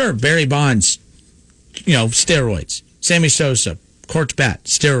 Sure, Barry Bonds, steroids. Sammy Sosa, corked bat,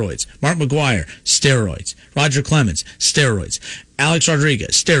 steroids. Mark McGwire, steroids. Roger Clemens, steroids. Alex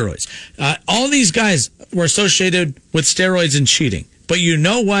Rodriguez, steroids. All these guys were associated with steroids and cheating. But you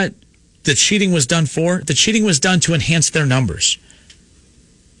know what the cheating was done for? The cheating was done to enhance their numbers.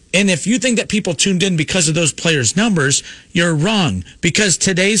 And if you think that people tuned in because of those players' numbers, you're wrong, because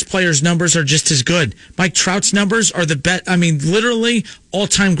today's players' numbers are just as good. Mike Trout's numbers are the best. Literally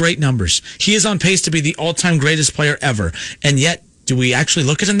all-time great numbers. He is on pace to be the all-time greatest player ever. And yet, do we actually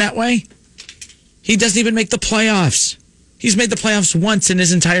look at him that way? He doesn't even make the playoffs. He's made the playoffs once in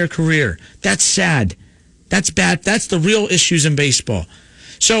his entire career. That's sad. That's bad. That's the real issues in baseball.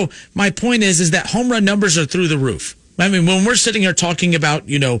 So my point is that home run numbers are through the roof. When we're sitting here talking about,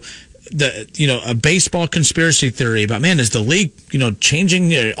 a baseball conspiracy theory about, is the league,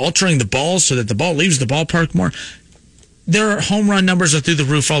 changing, altering the balls so that the ball leaves the ballpark more? Their home run numbers are through the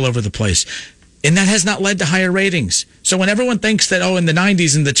roof all over the place. And that has not led to higher ratings. So when everyone thinks that, in the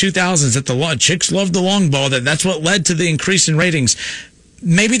 90s and the 2000s, that the chicks loved the long ball, that's what led to the increase in ratings,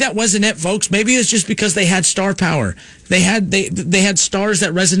 maybe that wasn't it, folks. Maybe it's just because they had star power. They had stars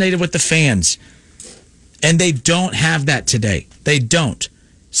that resonated with the fans. And they don't have that today. They don't.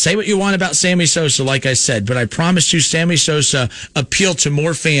 Say what you want about Sammy Sosa, like I said, but I promise you Sammy Sosa appealed to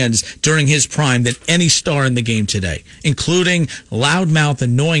more fans during his prime than any star in the game today, including loudmouth,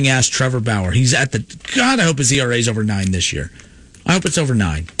 annoying-ass Trevor Bauer. He's at the... God, I hope his ERA is over 9 this year. I hope it's over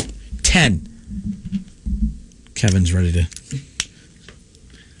 9. 10. Kevin's ready to...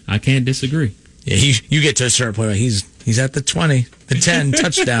 I can't disagree. Yeah, you get to a certain point. He's at the 20, the 10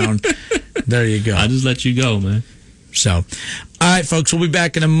 touchdown. There you go. I'll just let you go, man. So, all right, folks, we'll be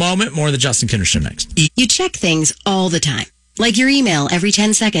back in a moment. More of the Justin Kinner Show next. You check things all the time, like your email every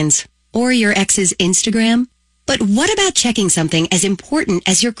 10 seconds or your ex's Instagram. But what about checking something as important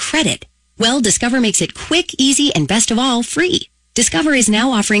as your credit? Well, Discover makes it quick, easy, and best of all, free. Discover is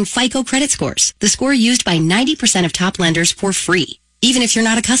now offering FICO credit scores, the score used by 90% of top lenders, for free, even if you're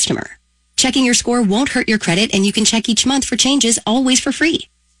not a customer. Checking your score won't hurt your credit, and you can check each month for changes, always for free.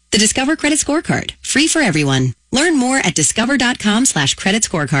 The Discover Credit Scorecard, free for everyone. Learn more at discover.com/credit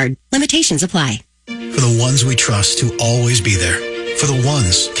scorecard. Limitations apply. For the ones we trust to always be there. For the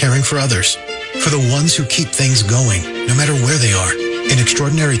ones caring for others. For the ones who keep things going, no matter where they are. In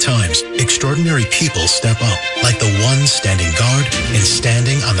extraordinary times, extraordinary people step up. Like the ones standing guard and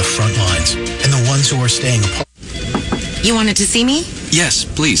standing on the front lines. And the ones who are staying apart. You wanted to see me? Yes,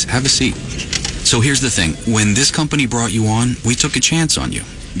 please, have a seat. So here's the thing. When this company brought you on, we took a chance on you.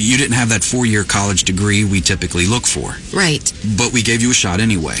 You didn't have that 4-year college degree we typically look for. Right. But we gave you a shot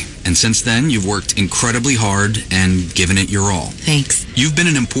anyway. And since then, you've worked incredibly hard and given it your all. Thanks. You've been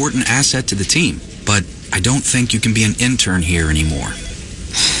an important asset to the team, but I don't think you can be an intern here anymore.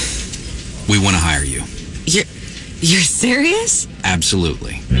 We want to hire you. You're serious?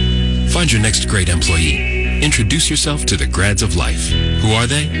 Absolutely. Find your next great employee. Introduce yourself to the grads of life. Who are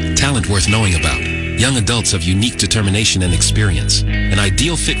they? Talent worth knowing about. Young adults of unique determination and experience. An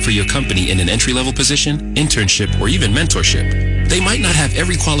ideal fit for your company in an entry-level position, internship, or even mentorship. They might not have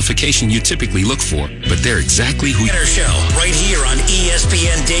every qualification you typically look for, but they're exactly who you... Show right here on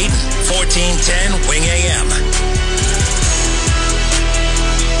ESPN Dayton, 1410 Wing AM.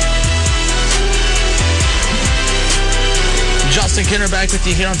 Justin Kinner back with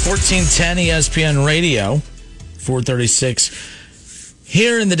you here on 1410 ESPN Radio, 436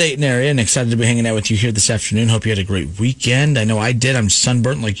 here in the Dayton area, and excited to be hanging out with you here this afternoon. Hope you had a great weekend. I know I did. I'm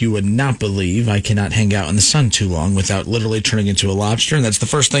sunburnt like you would not believe. I cannot hang out in the sun too long without literally turning into a lobster, and that's the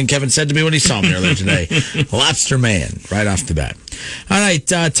first thing Kevin said to me when he saw me earlier today. Lobster man, right off the bat. All right,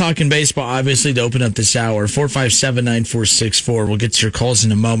 talking baseball, obviously, to open up this hour, 457-9464. We'll get to your calls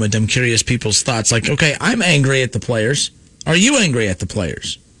in a moment. I'm curious people's thoughts. Like, okay, I'm angry at the players. Are you angry at the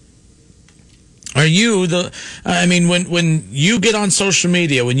players? Are you when you get on social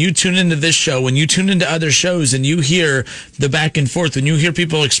media, when you tune into this show, when you tune into other shows and you hear the back and forth, when you hear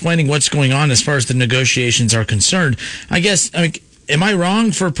people explaining what's going on as far as the negotiations are concerned, am I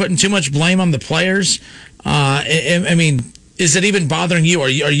wrong for putting too much blame on the players? Is it even bothering you? Are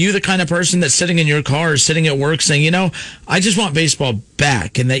you the kind of person that's sitting in your car or sitting at work saying, I just want baseball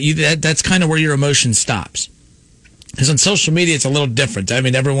back, and that's kind of where your emotion stops? Because on social media, it's a little different.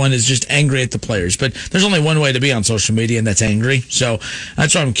 Everyone is just angry at the players. But there's only one way to be on social media, and that's angry. So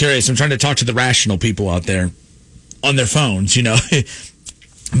that's why I'm curious. I'm trying to talk to the rational people out there on their phones,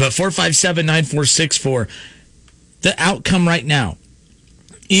 But 457-9464, the outcome right now,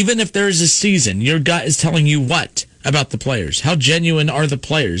 even if there is a season, your gut is telling you what about the players? How genuine are the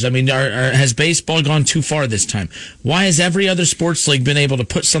players? Has baseball gone too far this time? Why has every other sports league been able to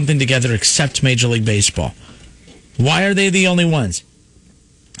put something together except Major League Baseball? Why are they the only ones?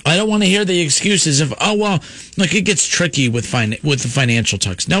 I don't want to hear the excuses of, it gets tricky with the financial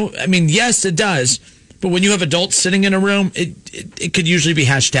talks. No, yes, it does. But when you have adults sitting in a room, it could usually be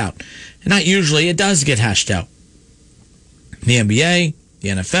hashed out. And not usually, it does get hashed out. The NBA, the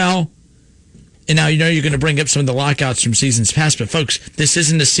NFL, and now you're going to bring up some of the lockouts from seasons past. But folks, this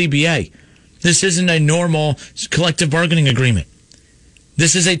isn't a CBA. This isn't a normal collective bargaining agreement.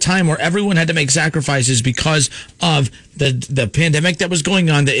 This is a time where everyone had to make sacrifices because of the pandemic that was going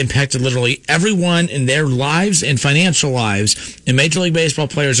on that impacted literally everyone in their lives and financial lives. And Major League Baseball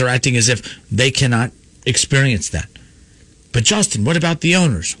players are acting as if they cannot experience that. But Justin, what about the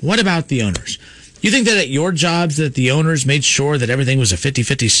owners? What about the owners? You think that at your jobs that the owners made sure that everything was a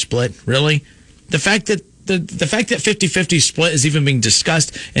 50-50 split? Really? The fact that the fact that 50-50 split is even being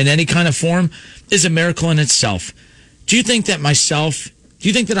discussed in any kind of form is a miracle in itself. Do you think that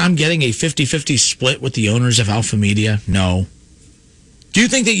I'm getting a 50-50 split with the owners of Alpha Media? No. Do you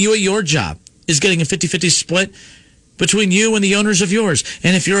think that you at your job is getting a 50-50 split between you and the owners of yours?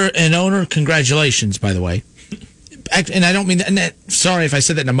 And if you're an owner, congratulations, by the way. And I don't mean that, sorry if I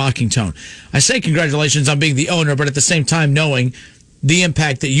said that in a mocking tone. I say congratulations on being the owner, but at the same time knowing the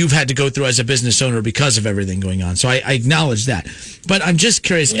impact that you've had to go through as a business owner because of everything going on. So I acknowledge that. But I'm just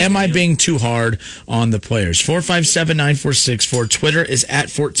curious, am I being too hard on the players? 457-9464. Twitter is at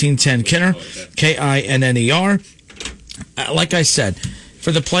 1410Kinner, Kinner. Like I said,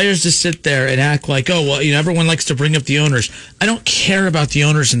 for the players to sit there and act like, everyone likes to bring up the owners. I don't care about the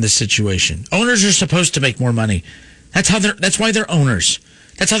owners in this situation. Owners are supposed to make more money. That's why they're owners.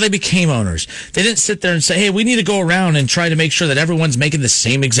 That's how they became owners. They didn't sit there and say, hey, we need to go around and try to make sure that everyone's making the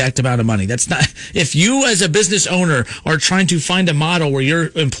same exact amount of money. That's not, if you as a business owner are trying to find a model where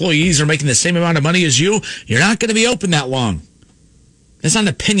your employees are making the same amount of money as you're not going to be open that long. That's not an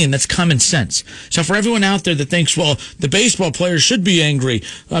opinion. That's common sense. So for everyone out there that thinks, the baseball players should be angry.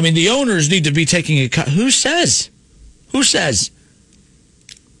 The owners need to be taking a cut. Who says? It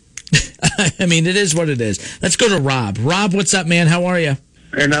is what it is. Let's go to Rob. Rob, what's up, man? How are you?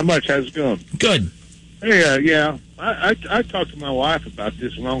 Hey, not much. How's it going? Good. Hey, I talked to my wife about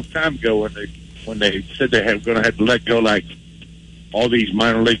this a long time ago when they said they were going to have to let go like all these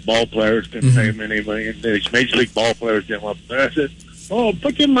minor league ball players didn't pay them any money, and these major league ball players didn't want to play. I said,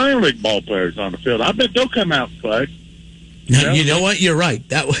 put your minor league ball players on the field. I bet they'll come out and play. You know what? You're right.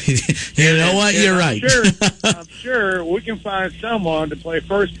 You're right. I'm sure we can find someone to play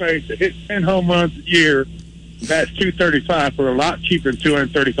first base that hits 10 home runs a year. That's $235 for a lot cheaper than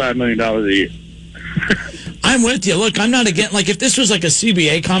 $235 million a year. I'm with you. Look, I'm not against, if this was like a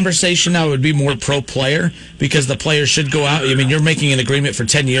CBA conversation, I would be more pro-player because the players should go out. You're making an agreement for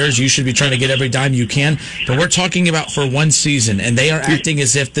 10 years. You should be trying to get every dime you can. But we're talking about for one season, and they are acting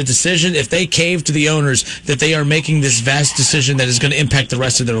as if the decision, if they cave to the owners, that they are making this vast decision that is going to impact the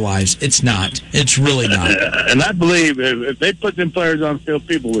rest of their lives. It's not. It's really not. And I believe if they put them players on the field,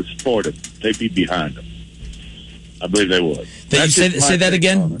 people would support them. They'd be behind them. I believe they would. Say that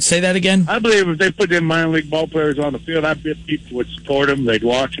again? Say that again? I believe if they put them minor league ball players on the field, I bet people would support them. They'd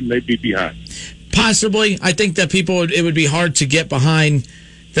watch them. They'd be behind. Possibly. I think that it would be hard to get behind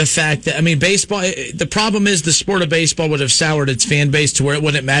the fact that, baseball, the problem is the sport of baseball would have soured its fan base to where it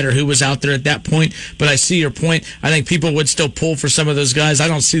wouldn't matter who was out there at that point. But I see your point. I think people would still pull for some of those guys. I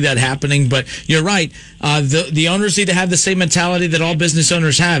don't see that happening, but you're right. The owners need to have the same mentality that all business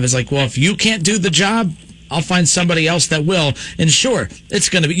owners have. It's like, if you can't do the job, I'll find somebody else that will. And sure, it's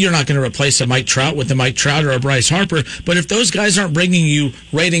going to be, you're not going to replace a Mike Trout with a Mike Trout or a Bryce Harper. But if those guys aren't bringing you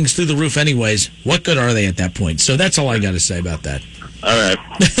ratings through the roof anyways, what good are they at that point? So that's all I got to say about that. All right.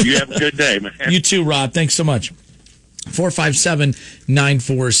 You have a good day, man. You too, Rob. Thanks so much.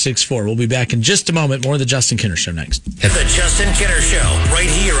 457-9464. We'll be back in just a moment. More of the Justin Kinner Show next. The Justin Kinner Show, right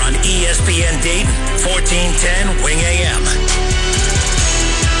here on ESPN Dayton, 1410 Wing AM.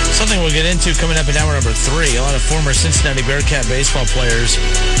 Something we'll get into coming up in hour number 3. A lot of former Cincinnati Bearcat baseball players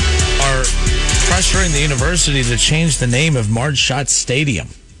are pressuring the university to change the name of Marge Schott Stadium.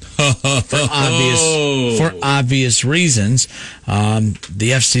 For obvious reasons.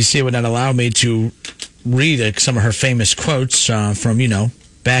 The FCC would not allow me to read some of her famous quotes from,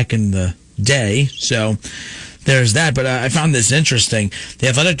 back in the day. So there's that. But I found this interesting. The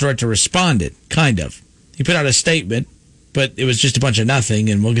athletic director responded, kind of. He put out a statement, but it was just a bunch of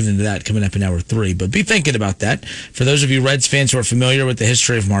nothing, and we'll get into that coming up in hour 3. But be thinking about that. For those of you Reds fans who are familiar with the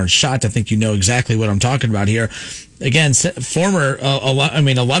history of Marge Schott, I think you know exactly what I'm talking about here. Again, former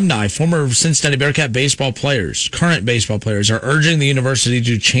alumni, former Cincinnati Bearcat baseball players, current baseball players, are urging the university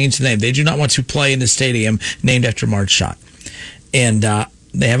to change the name. They do not want to play in the stadium named after Marge Schott. And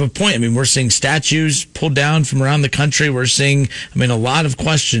they have a point. I mean, we're seeing statues pulled down from around the country. We're seeing, a lot of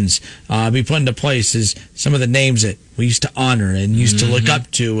questions be put into place as some of the names that we used to honor and used to look up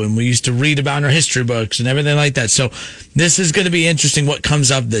to, and we used to read about in our history books and everything like that. So this is going to be interesting what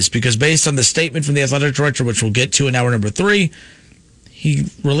comes of this, because based on the statement from the athletic director, which we'll get to in hour number 3, he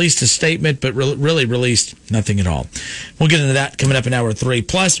released a statement, but really released nothing at all. We'll get into that coming up in hour 3.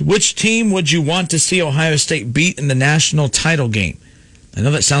 Plus, which team would you want to see Ohio State beat in the national title game? I know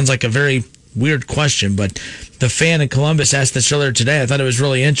that sounds like a very weird question, but the fan in Columbus asked this earlier today. I thought it was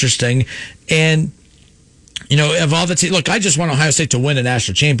really interesting. And, of all the teams, look, I just want Ohio State to win a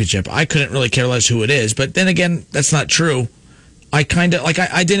national championship. I couldn't really care less who it is. But then again, that's not true. I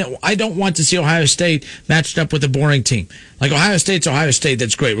don't want to see Ohio State matched up with a boring team. Like, Ohio State's Ohio State.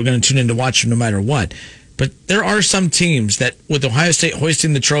 That's great. We're going to tune in to watch them no matter what. But there are some teams that, with Ohio State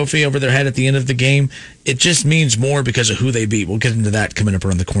hoisting the trophy over their head at the end of the game, it just means more because of who they beat. We'll get into that coming up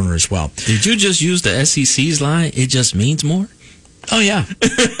around the corner as well. Did you just use the SEC's line? It just means more? Oh, yeah.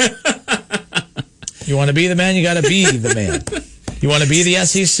 You want to be the man, you got to be the man. You want to be the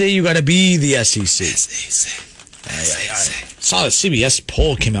SEC, you got to be the SEC. I saw a CBS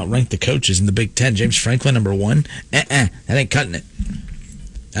poll came out, ranked the coaches in the Big Ten. James Franklin, number 1. That ain't cutting it.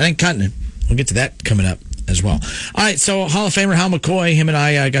 We'll get to that coming up as well. All right, so Hall of Famer Hal McCoy, him and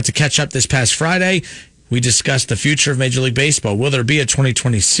I got to catch up this past Friday. We discussed the future of Major League Baseball. Will there be a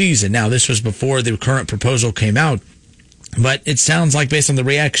 2020 season? Now, this was before the current proposal came out, but it sounds like, based on the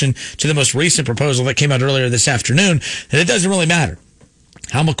reaction to the most recent proposal that came out earlier this afternoon, that it doesn't really matter.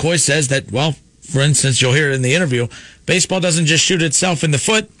 Hal McCoy says that, well, for instance, you'll hear it in the interview, baseball doesn't just shoot itself in the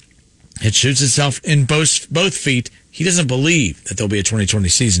foot, it shoots itself in both feet. He doesn't believe that there'll be a 2020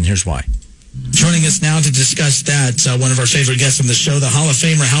 season. Here's why. Joining us now to discuss that, one of our favorite guests on the show, the Hall of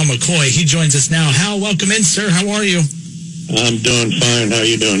Famer Hal McCoy. He joins us now. Hal, welcome in, sir. How are you? I'm doing fine. How are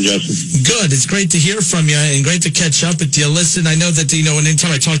you doing, Justin? Good. It's great to hear from you and great to catch up with you. Listen, I know that,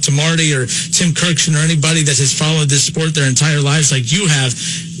 anytime I talk to Marty or Tim Kirkshin or anybody that has followed this sport their entire lives like you have,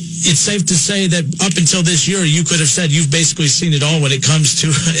 it's safe to say that up until this year, you could have said you've basically seen it all when it comes to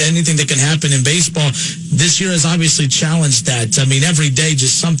anything that can happen in baseball. This year has obviously challenged that. I mean, every day,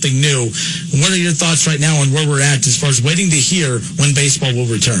 just something new. What are your thoughts right now on where we're at as far as waiting to hear when baseball will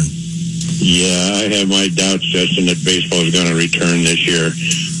return? Yeah, I have my doubts, Justin, that baseball is going to return this year.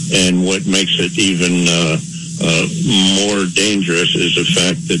 And what makes it even more dangerous is the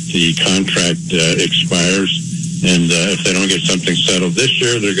fact that the contract expires. And if they don't get something settled this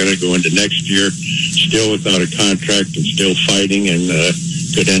year, they're going to go into next year still without a contract and still fighting, and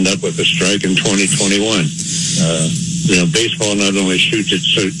could end up with a strike in 2021. Baseball not only shoots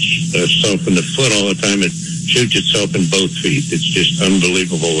itself in the foot all the time, it shoots itself in both feet. It's just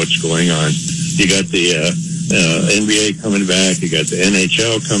unbelievable what's going on. You got the NBA coming back. You got the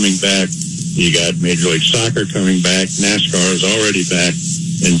NHL coming back. You got Major League Soccer coming back. NASCAR is already back.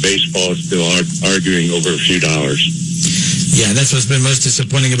 And baseball is still arguing over a few dollars. Yeah, that's what's been most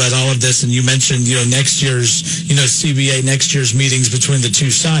disappointing about all of this. And you mentioned, next year's, CBA, next year's meetings between the two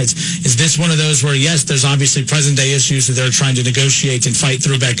sides. Is this one of those where, yes, there's obviously present-day issues that they're trying to negotiate and fight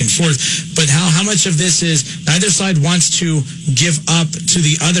through back and forth, but how much of this is neither side wants to give up to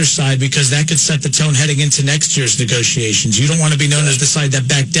the other side because that could set the tone heading into next year's negotiations? You don't want to be known as the side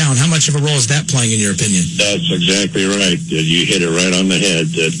that backed down. How much of a role is that playing in your opinion? That's exactly right. You hit it right on the head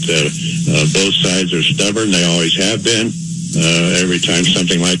that both sides are stubborn. They always have been. Every time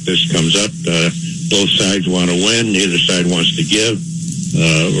something like this comes up, both sides want to win. Neither side wants to give.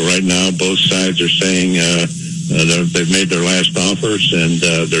 Right now, both sides are saying they've made their last offers, and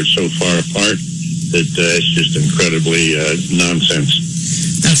they're so far apart that it's just incredibly nonsense.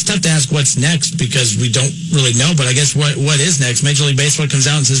 It's tough to ask what's next because we don't really know, but I guess what is next? Major League Baseball comes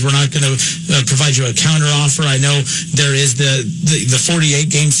out and says we're not going to provide you a counter offer. I know there is the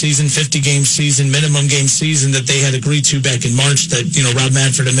 48-game season, 50-game season, minimum game season that they had agreed to back in March that, Rob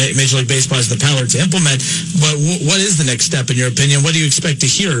Manfred and Major League Baseball has the power to implement. But what is the next step in your opinion? What do you expect to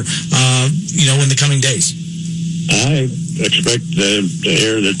hear, in the coming days? I expect to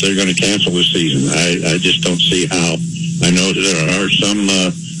hear that they're going to cancel the season. I just don't see how. I know there are some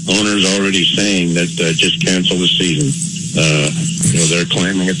owners already saying that just cancel the season. They're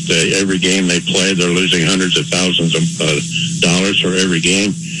claiming that every game they play, they're losing hundreds of thousands of dollars for every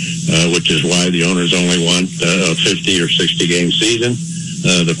game, which is why the owners only want a 50 or 60 game season.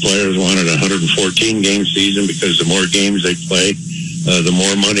 The players wanted a 114-game season because the more games they play, the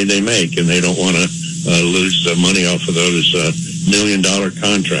more money they make, and they don't want to lose money off of those $1 million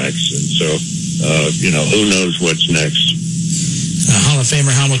contracts. And so, who knows what's next. Hall of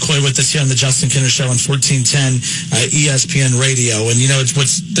Famer Hal McCoy with us here on the Justin Kinner Show on 1410 ESPN Radio. And,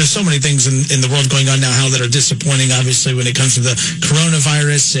 there's so many things in the world going on now, Hal, that are disappointing, obviously, when it comes to the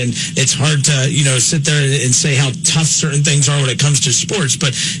coronavirus. And it's hard to, sit there and say how tough certain things are when it comes to sports.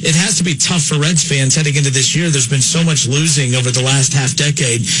 But it has to be tough for Reds fans heading into this year. There's been so much losing over the last half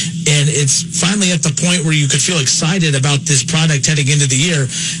decade. And it's finally at the point where you could feel excited about this product heading into the year.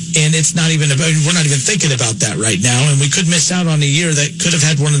 And it's not even we're not even thinking about that right now. And we could miss out on a year that could have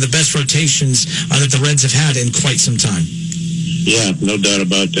had one of the best rotations that the Reds have had in quite some time. Yeah, no doubt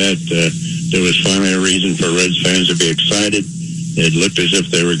about that. There was finally a reason for Reds fans to be excited. It looked as if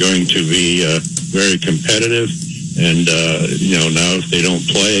they were going to be very competitive. And, now if they don't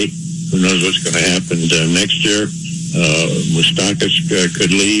play, who knows what's going to happen next year. Moustakas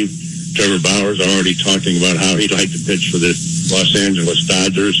could leave. Trevor Bauer's already talking about how he'd like to pitch for the Los Angeles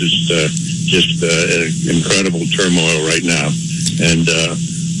Dodgers. It's just incredible turmoil right now. And,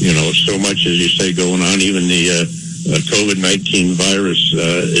 so much, as you say, going on. Even the COVID-19 virus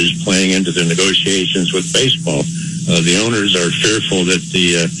is playing into the negotiations with baseball. The owners are fearful that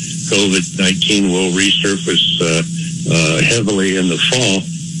the COVID-19 will resurface heavily in the fall,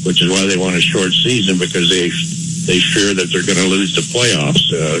 which is why they want a short season, because they fear that they're going to lose the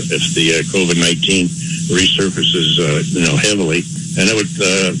playoffs if the COVID-19 resurfaces, heavily, and it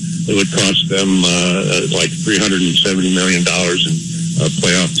would cost them like $370 million in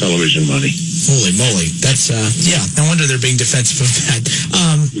playoff television money. Holy moly! That's no wonder they're being defensive of that.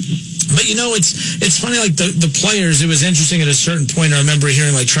 But it's funny. Like the players, it was interesting at a certain point. I remember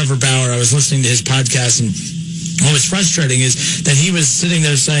hearing like Trevor Bauer. I was listening to his podcast and. What was frustrating is that he was sitting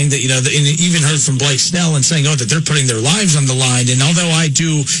there saying that, and even heard from Blake Snell and saying, that they're putting their lives on the line. And although I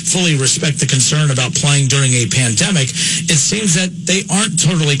do fully respect the concern about playing during a pandemic, it seems that they aren't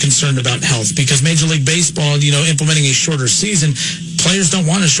totally concerned about health because Major League Baseball, implementing a shorter season, players don't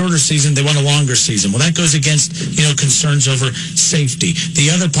want a shorter season. They want a longer season. Well, that goes against, concerns over safety. The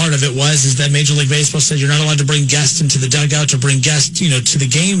other part of it is that Major League Baseball said you're not allowed to bring guests into the dugout or bring guests, to the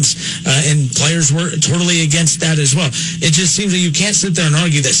games. And players were totally against that as well. It just seems that you can't sit there and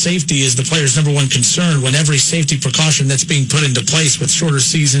argue that safety is the player's number one concern when every safety precaution that's being put into place with shorter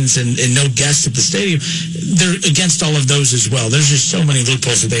seasons and no guests at the stadium, they're against all of those as well. There's just so many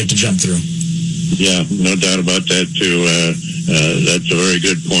loopholes that they have to jump through. Yeah, no doubt about that, too. That's a very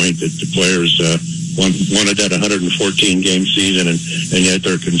good point that the players wanted that 114-game season, and yet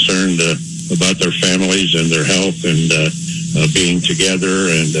they're concerned about their families and their health and being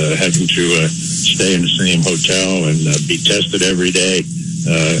together and having to stay in the same hotel and be tested every day.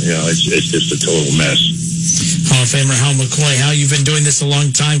 It's just a total mess. Hall of Famer Hal McCoy, Hal, you've been doing this a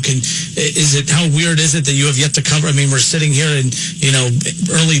long time. How weird is it that you have yet to cover? I mean, we're sitting here in,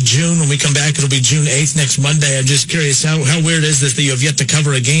 early June. When we come back, it'll be June 8th next Monday. I'm just curious, how weird is this that you have yet to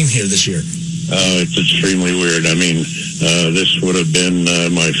cover a game here this year? It's extremely weird. I mean, this would have been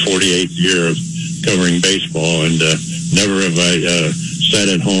my 48th year of covering baseball, and never have I sat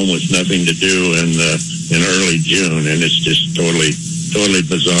at home with nothing to do in early June, and it's just totally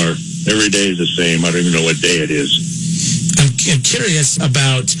bizarre. Every day is the same. I don't even know what day it is. I'm curious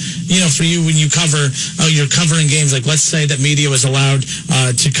about, for you when you cover, you're covering games, like let's say that media was allowed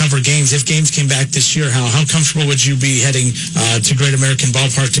to cover games. If games came back this year, how comfortable would you be heading to Great American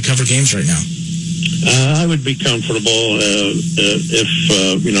Ballpark to cover games right now? I would be comfortable if,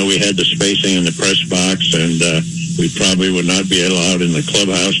 we had the spacing in the press box, and we probably would not be allowed in the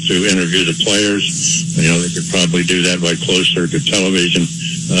clubhouse to interview the players. They could probably do that by closed circuit television.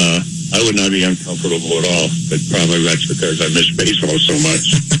 I would not be uncomfortable at all, but probably that's because I miss baseball so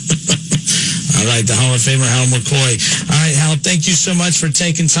much. All right, the Hall of Famer Hal McCoy. All right, Hal, thank you so much for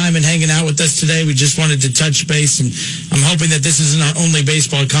taking time and hanging out with us today. We just wanted to touch base, and I'm hoping that this isn't our only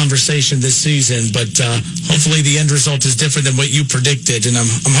baseball conversation this season, but hopefully the end result is different than what you predicted. And I'm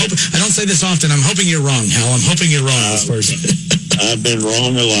hoping, I don't say this often, I'm hoping you're wrong, Hal. I'm hoping you're wrong this first. I've been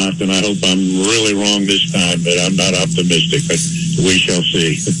wrong a lot, and I hope I'm really wrong this time, but I'm not optimistic, but we shall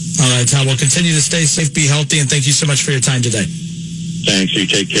see. All right, Hal, we'll continue to stay safe, be healthy, and thank you so much for your time today. Thanks. You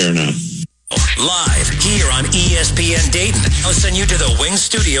take care now. Live here on ESPN Dayton. I'll send you to the Wing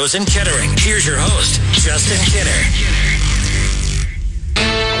Studios in Kettering. Here's your host, Justin Kinner.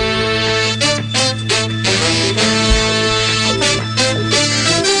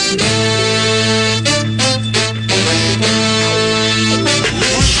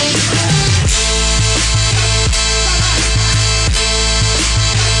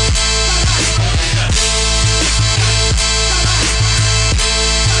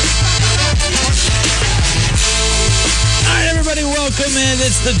 Welcome in.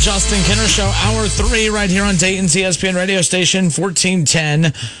 It's the Justin Kinner Show, Hour 3, right here on Dayton's ESPN radio station,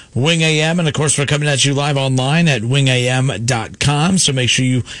 1410 Wing AM. And, of course, we're coming at you live online at wingam.com. So make sure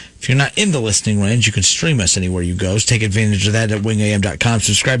you, if you're not in the listening range, you can stream us anywhere you go. So take advantage of that at wingam.com.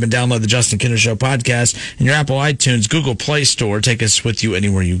 Subscribe and download the Justin Kinner Show podcast in your Apple iTunes, Google Play Store. Take us with you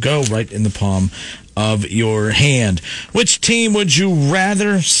anywhere you go, right in the palm of your hand. Which team would you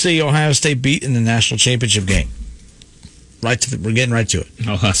rather see Ohio State beat in the national championship game? We're getting right to it.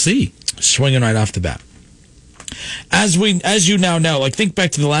 Oh, I see. Swinging right off the bat. As you now know, like think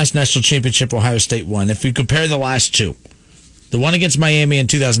back to the last national championship Ohio State won. If we compare the last two, the one against Miami in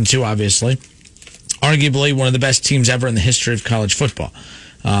 2002, arguably one of the best teams ever in the history of college football.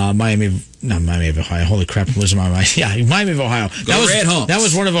 Miami of Ohio. Holy crap, I'm losing my mind. Yeah, Miami of Ohio. That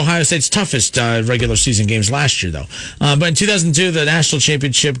was one of Ohio State's toughest regular season games last year, though. But in 2002, the national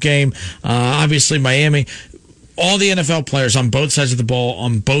championship game, obviously Miami. All the NFL players on both sides of the ball,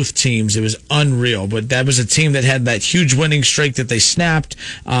 on both teams, it was unreal. But that was a team that had that huge winning streak that they snapped.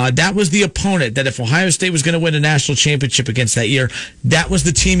 That was the opponent that if Ohio State was going to win a national championship against that year, that was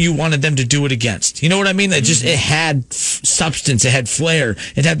the team you wanted them to do it against. You know what I mean? It had substance. It had flair.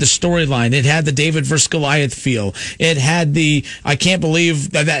 It had the storyline. It had the David versus Goliath feel. It had the, I can't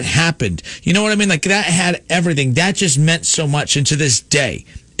believe that happened. You know what I mean? Like that had everything. That just meant so much. And to this day,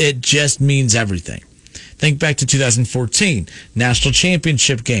 it just means everything. Think back to 2014 national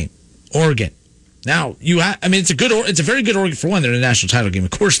championship game, Oregon. Now it's a very good Oregon for one. They're in a national title game. Of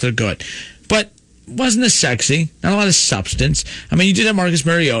course they're good, but wasn't as sexy. Not a lot of substance. I mean, you did have Marcus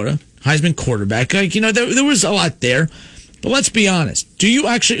Mariota, Heisman quarterback. There was a lot there. But let's be honest. Do you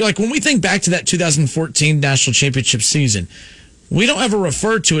actually when we think back to that 2014 national championship season? We don't ever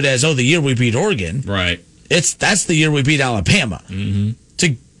refer to it as the year we beat Oregon. Right. That's the year we beat Alabama. Mm-hmm.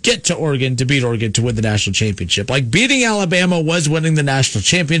 To get to Oregon, to beat Oregon, to win the national championship. Like, beating Alabama was winning the national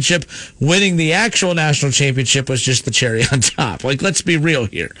championship. Winning the actual national championship was just the cherry on top. Like, let's be real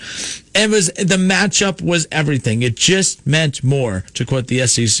here. The matchup was everything. It just meant more, to quote the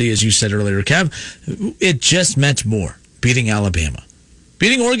SEC, as you said earlier, Kev. It just meant more, beating Alabama.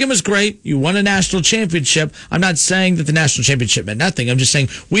 Beating Oregon was great. You won a national championship. I'm not saying that the national championship meant nothing. I'm just saying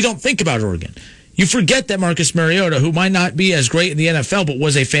we don't think about Oregon. You forget that Marcus Mariota, who might not be as great in the NFL, but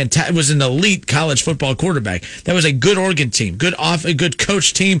was an elite college football quarterback. That was a good Oregon team, a good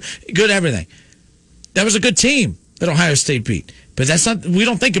coach team, good everything. That was a good team that Ohio State beat. But we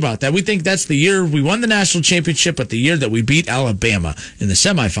don't think about that. We think that's the year we won the national championship, but the year that we beat Alabama in the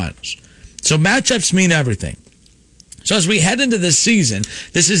semifinals. So matchups mean everything. So as we head into this season,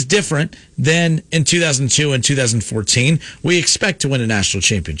 this is different than in 2002 and 2014. We expect to win a national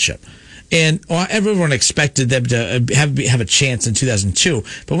championship. And everyone expected them to have a chance in 2002.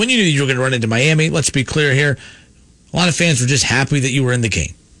 But when you knew you were going to run into Miami, let's be clear here, a lot of fans were just happy that you were in the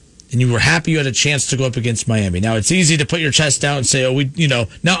game. And you were happy you had a chance to go up against Miami. Now, it's easy to put your chest out and say,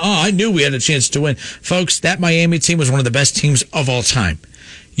 I knew we had a chance to win. Folks, that Miami team was one of the best teams of all time.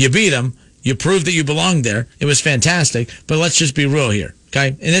 You beat them. You proved that you belonged there. It was fantastic. But let's just be real here. Okay?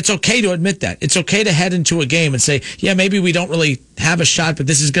 And it's okay to admit that. It's okay to head into a game and say, yeah, maybe we don't really have a shot, but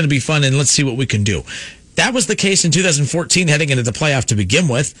this is going to be fun, and let's see what we can do. That was the case in 2014 heading into the playoff to begin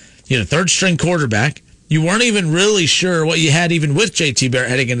with. You had a third-string quarterback. You weren't even really sure what you had even with J.T. Barrett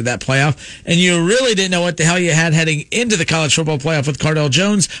heading into that playoff, and you really didn't know what the hell you had heading into the college football playoff with Cardale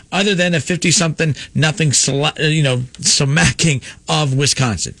Jones, other than a 50-something, nothing, smacking of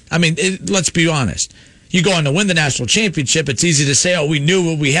Wisconsin. I mean, let's be honest. You go on to win the national championship, it's easy to say, we knew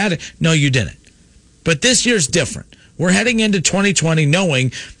what we had. No, you didn't. But this year's different. We're heading into 2020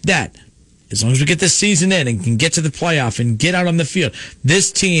 knowing that as long as we get this season in and can get to the playoff and get out on the field,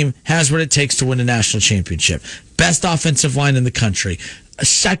 this team has what it takes to win a national championship. Best offensive line in the country. A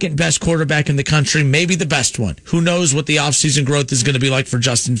second best quarterback in the country, maybe the best one. Who knows what the offseason growth is going to be like for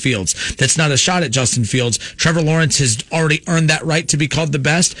Justin Fields. That's not a shot at Justin Fields. Trevor Lawrence has already earned that right to be called the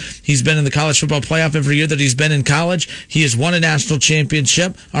best. He's been in the college football playoff every year that he's been in college. He has won a national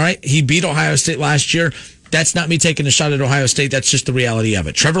championship. All right, he beat Ohio State last year. That's not me taking a shot at Ohio State. That's just the reality of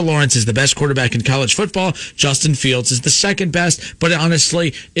it. Trevor Lawrence is the best quarterback in college football. Justin Fields is the second best. But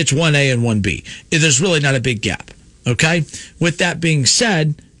honestly, it's 1A and 1B. There's really not a big gap. Okay? With that being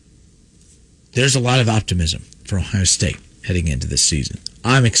said, there's a lot of optimism for Ohio State heading into this season.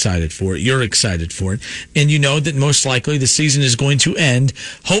 I'm excited for it. You're excited for it. And you know that most likely the season is going to end,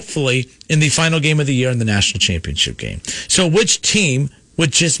 hopefully, in the final game of the year in the national championship game. So which team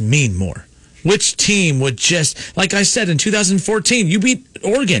would just mean more? Which team would just, like I said, in 2014, you beat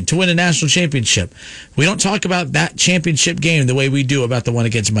Oregon to win a national championship. We don't talk about that championship game the way we do about the one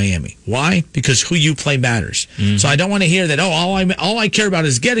against Miami. Why? Because who you play matters. Mm-hmm. So I don't want to hear that, all I care about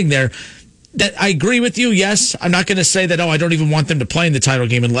is getting there. That I agree with you, yes. I'm not going to say that, I don't even want them to play in the title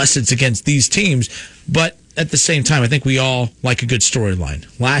game unless it's against these teams. But at the same time, I think we all like a good storyline.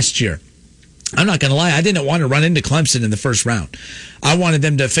 Last year, I'm not going to lie, I didn't want to run into Clemson in the first round. I wanted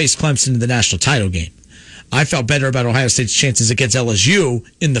them to face Clemson in the national title game. I felt better about Ohio State's chances against LSU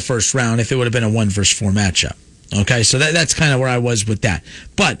in the first round if it would have been a 1-4 matchup. Okay, so that's kind of where I was with that.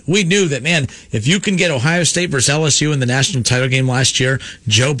 But we knew that, man, if you can get Ohio State versus LSU in the national title game last year,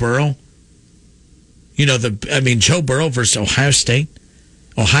 Joe Burrow, Joe Burrow versus Ohio State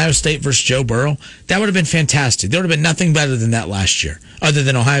versus Joe Burrow, that would have been fantastic. There would have been nothing better than that last year, other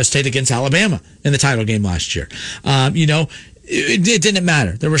than Ohio State against Alabama in the title game last year. It didn't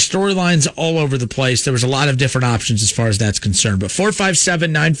matter. There were storylines all over the place. There was a lot of different options as far as that's concerned. But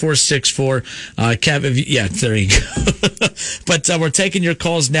 457-9464, Kev, yeah, there you go. But we're taking your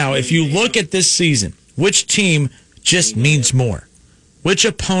calls now. If you look at this season, which team just means more? Which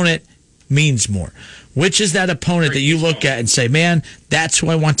opponent means more? Which is that opponent that you look at and say, man, that's who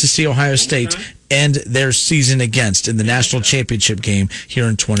I want to see Ohio State end their season against in the national championship game here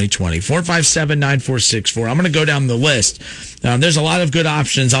in 2020? 457-9464. I'm going to go down the list. There's a lot of good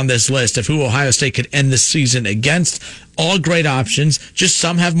options on this list of who Ohio State could end the season against. All great options, just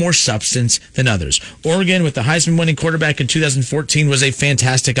some have more substance than others. Oregon, with the Heisman winning quarterback in 2014, was a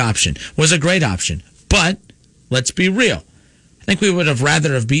fantastic option, was a great option. But let's be real. I think we would have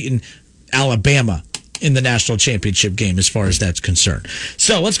rather have beaten Alabama in the national championship game as far as that's concerned.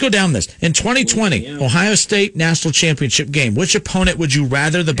 So let's go down this. In 2020, Ohio State national championship game, which opponent would you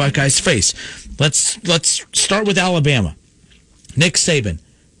rather the Buckeyes face? Let's start with Alabama. Nick Saban,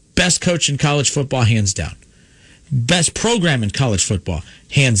 best coach in college football, hands down. Best program in college football,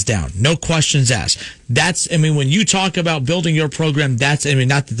 hands down. No questions asked. When you talk about building your program, not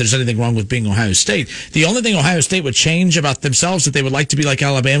that there's anything wrong with being Ohio State. The only thing Ohio State would change about themselves that they would like to be like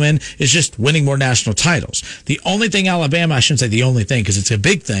Alabama in is just winning more national titles. The only thing Alabama, I shouldn't say the only thing because it's a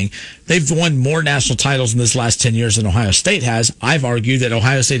big thing, they've won more national titles in this last 10 years than Ohio State has. I've argued that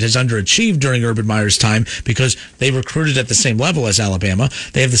Ohio State has underachieved during Urban Meyer's time because they recruited at the same level as Alabama.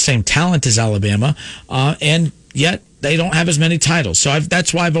 They have the same talent as Alabama, and yet they don't have as many titles. So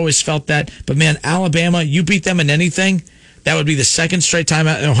that's why I've always felt that. But, man, Alabama, you beat them in anything, that would be the second straight time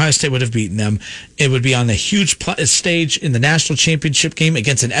Ohio State would have beaten them. It would be on a huge stage in the national championship game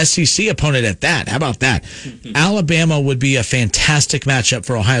against an SEC opponent at that. How about that? Alabama would be a fantastic matchup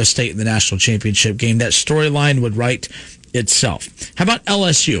for Ohio State in the national championship game. That storyline would write itself. How about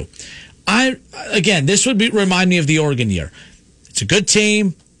LSU? This would remind me of the Oregon year. It's a good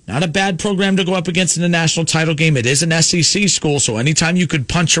team. Not a bad program to go up against in a national title game. It is an SEC school, so anytime you could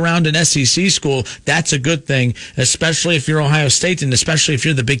punch around an SEC school, that's a good thing, especially if you're Ohio State and especially if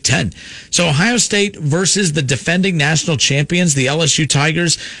you're the Big Ten. So Ohio State versus the defending national champions, the LSU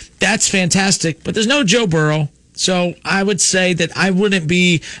Tigers, that's fantastic, but there's no Joe Burrow. So I would say that I wouldn't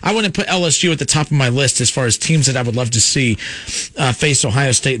put LSU at the top of my list as far as teams that I would love to see face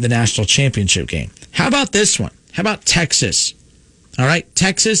Ohio State in the national championship game. How about this one? How about Texas? All right,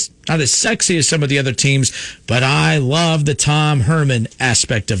 Texas, not as sexy as some of the other teams, but I love the Tom Herman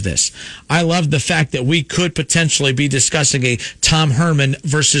aspect of this. I love the fact that we could potentially be discussing a Tom Herman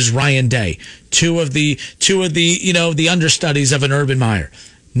versus Ryan Day, two of the the understudies of an Urban Meyer,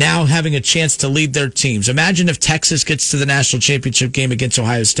 now having a chance to lead their teams. Imagine if Texas gets to the national championship game against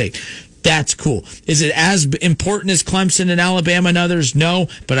Ohio State. That's cool. Is it as important as Clemson and Alabama and others? No,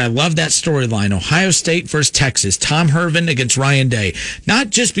 but I love that storyline. Ohio State versus Texas. Tom Herman against Ryan Day.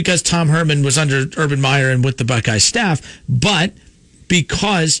 Not just because Tom Herman was under Urban Meyer and with the Buckeye staff, but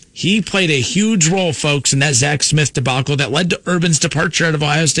because he played a huge role, folks, in that Zach Smith debacle that led to Urban's departure out of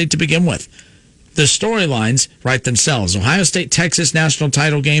Ohio State to begin with. The storylines write themselves. Ohio State-Texas national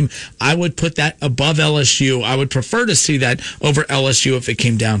title game, I would put that above LSU. I would prefer to see that over LSU if it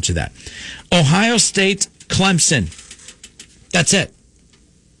came down to that. Ohio State-Clemson. That's it.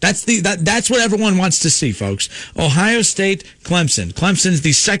 That's what everyone wants to see, folks. Ohio State, Clemson. Clemson's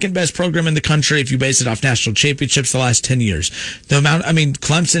the second best program in the country if you base it off national championships the last 10 years.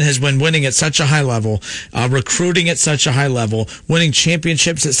 Clemson has been winning at such a high level, recruiting at such a high level, winning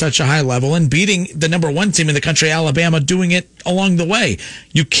championships at such a high level, and beating the number one team in the country, Alabama, doing it along the way.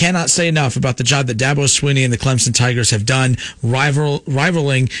 You cannot say enough about the job that Dabo Swinney and the Clemson Tigers have done,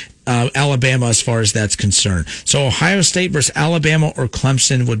 rivaling Alabama as far as that's concerned. So Ohio State versus Alabama or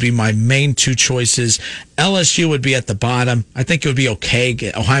Clemson would be my main two choices. LSU would be at the bottom. I think it would be okay,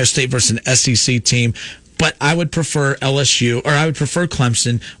 Ohio State versus an SEC team, but I would prefer LSU, or I would prefer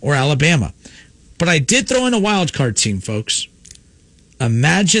Clemson or Alabama. But I did throw in a wild card team, folks.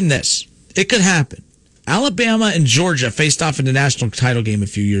 Imagine this. It could happen. Alabama and Georgia faced off in the national title game a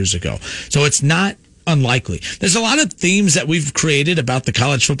few years ago. So it's not unlikely. There's a lot of themes that we've created about the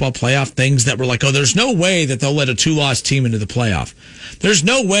college football playoff, things that were like, oh, there's no way that they'll let a two-loss team into the playoff. There's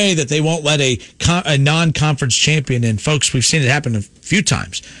no way that they won't let a non-conference champion in. Folks, we've seen it happen a few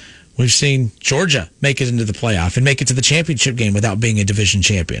times. We've seen Georgia make it into the playoff and make it to the championship game without being a division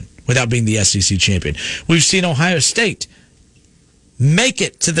champion, without being the SEC champion. We've seen Ohio State make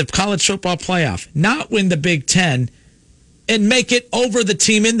it to the college football playoff, not win the Big Ten, and make it over the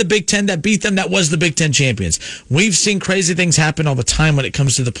team in the Big Ten that beat them, that was the Big Ten champions. We've seen crazy things happen all the time when it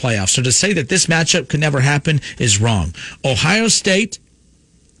comes to the playoffs. So to say that this matchup could never happen is wrong. Ohio State,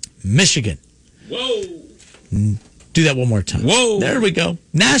 Michigan. Whoa. Do that one more time. Whoa. There we go.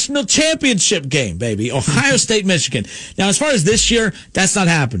 National championship game, baby. Ohio State, Michigan. Now, as far as this year, that's not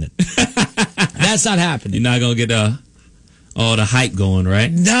happening. That's not happening. You're not going to get all the hype going,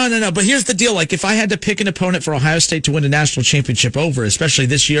 right? No. But here's the deal. Like, if I had to pick an opponent for Ohio State to win a national championship over, especially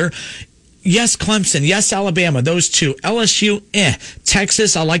this year, yes, Clemson. Yes, Alabama. Those two. LSU,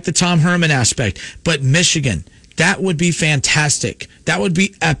 Texas, I like the Tom Herman aspect. But Michigan, that would be fantastic. That would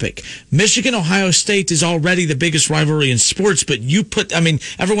be epic. Michigan-Ohio State is already the biggest rivalry in sports, but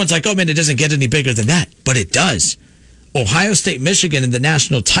everyone's like, oh, man, it doesn't get any bigger than that. But it does. Ohio State-Michigan in the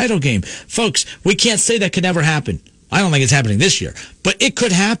national title game. Folks, we can't say that could never happen. I don't think it's happening this year, but it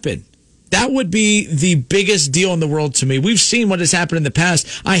could happen. That would be the biggest deal in the world to me. We've seen what has happened in the past.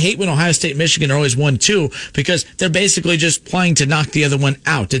 I hate when Ohio State and Michigan are always 1-2 because they're basically just playing to knock the other one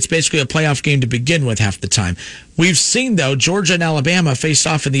out. It's basically a playoff game to begin with half the time. We've seen, though, Georgia and Alabama face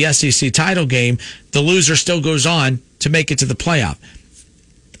off in the SEC title game. The loser still goes on to make it to the playoff.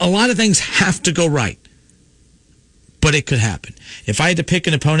 A lot of things have to go right, but it could happen. If I had to pick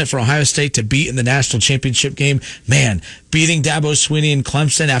an opponent for Ohio State to beat in the national championship game, man, beating Dabo Swinney and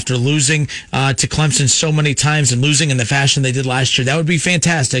Clemson after losing to Clemson so many times and losing in the fashion they did last year, that would be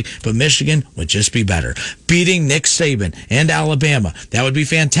fantastic, but Michigan would just be better. Beating Nick Saban and Alabama, that would be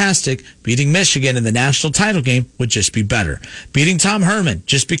fantastic. Beating Michigan in the national title game would just be better. Beating Tom Herman,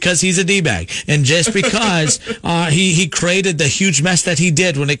 just because he's a D-bag, and just because he created the huge mess that he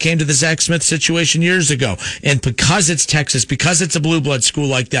did when it came to the Zach Smith situation years ago, and because it's Texas, because it's a blue blood school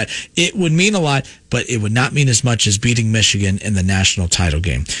like that, it would mean a lot, but it would not mean as much as beating Michigan in the national title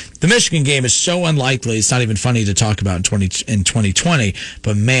game. The Michigan game is so unlikely, it's not even funny to talk about in 2020,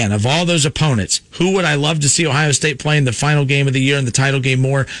 but man, of all those opponents, who would I love to see Ohio State play in the final game of the year in the title game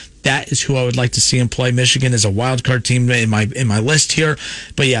more? That is who I would like to see him play. Michigan is a wild card team in my list here.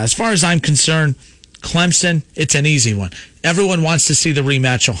 But yeah, as far as I'm concerned, Clemson, it's an easy one. Everyone wants to see the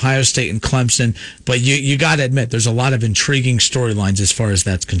rematch, Ohio State and Clemson, but you got to admit there's a lot of intriguing storylines as far as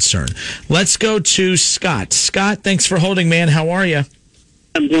that's concerned. Let's go to Scott. Scott, thanks for holding, man. How are you?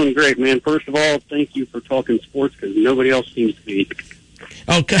 I'm doing great, man. First of all, thank you for talking sports because nobody else seems to be.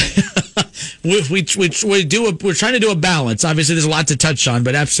 Okay. We're trying to do a balance. Obviously, there's a lot to touch on,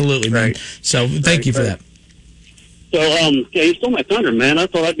 but absolutely, man. So thank you for that. So, you stole my thunder, man. I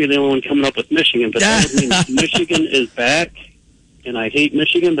thought I'd be the only one coming up with Michigan, but that would mean that Michigan is back, and I hate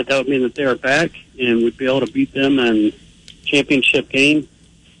Michigan, but that would mean that they are back, and we'd be able to beat them in championship game.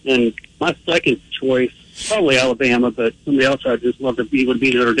 And my second choice, probably Alabama, but somebody else I'd just love to be would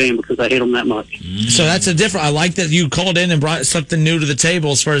be Notre Dame because I hate them that much. So that's a different. I like that you called in and brought something new to the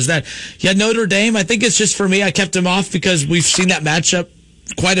table as far as that. Yeah, Notre Dame, I think it's just for me. I kept them off because we've seen that matchup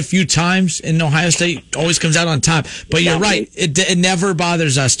quite a few times, and Ohio State always comes out on top. But you're right. It never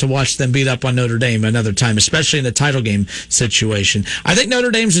bothers us to watch them beat up on Notre Dame another time, especially in the title game situation. I think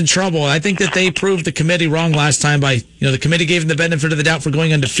Notre Dame's in trouble. I think that they proved the committee wrong last time by, the committee gave them the benefit of the doubt for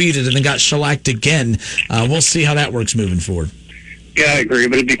going undefeated and then got shellacked again. We'll see how that works moving forward. Yeah, I agree,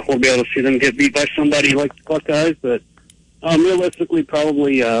 but it'd be cool to be able to see them get beat by somebody like the Buckeyes, but realistically,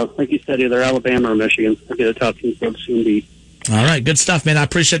 probably, like you said, either Alabama or Michigan will be the top teams they'll soon be. All right, good stuff, man. I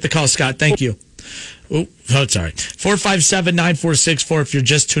appreciate the call, Scott. Thank you. Oh, sorry. 457-9464. If you're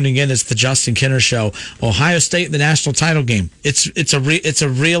just tuning in, it's the Justin Kinner Show. Ohio State in the national title game. It's a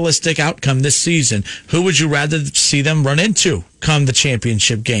realistic outcome this season. Who would you rather see them run into come the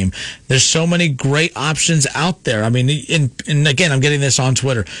championship game? There's so many great options out there. I mean, and again, I'm getting this on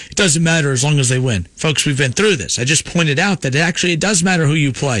Twitter. It doesn't matter as long as they win. Folks, we've been through this. I just pointed out that it does matter who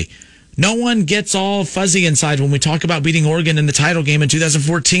you play. No one gets all fuzzy inside when we talk about beating Oregon in the title game in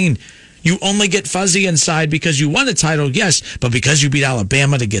 2014. You only get fuzzy inside because you won a title, yes, but because you beat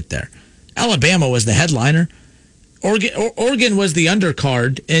Alabama to get there. Alabama was the headliner. Oregon was the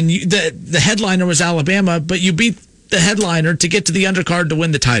undercard, and the headliner was Alabama, but you beat the headliner to get to the undercard to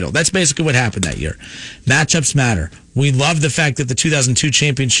win the title. That's basically what happened that year. Matchups matter. We love the fact that the 2002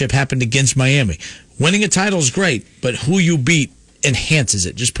 championship happened against Miami. Winning a title is great, but who you beat enhances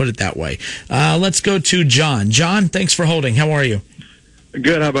it. Just put it that way. Let's go to John. John, thanks for holding. How are you?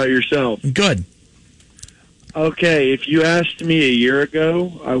 Good. How about yourself? Good. Okay, if you asked me a year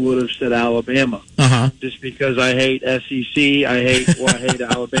ago, I would have said Alabama. Just because I hate SEC, I hate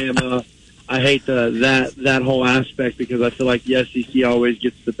Alabama. I hate that whole aspect because I feel like the SEC always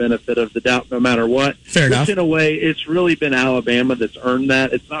gets the benefit of the doubt no matter what. Fair enough. In a way, it's really been Alabama that's earned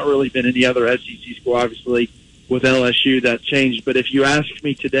that. It's not really been any other SEC school, obviously, with LSU that changed. But if you ask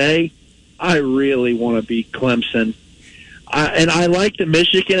me today, I really want to beat Clemson. And I like the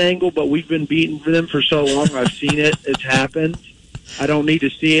Michigan angle, but we've been beating for them for so long. I've seen it. It's happened. I don't need to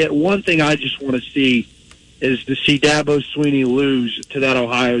see it. One thing I just want to see is to see Dabo Swinney lose to that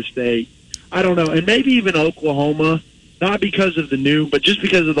Ohio State. I don't know. And maybe even Oklahoma, not because of the new, but just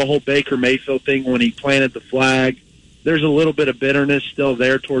because of the whole Baker Mayfield thing when he planted the flag. There's a little bit of bitterness still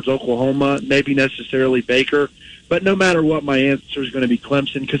there towards Oklahoma, maybe necessarily Baker. But no matter what, my answer is going to be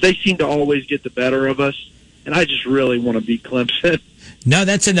Clemson because they seem to always get the better of us. And I just really want to beat Clemson. No,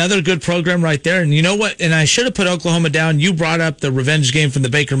 that's another good program right there. And you know what? And I should have put Oklahoma down. You brought up the revenge game from the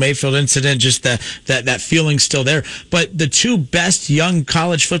Baker Mayfield incident, just that feeling still there. But the two best young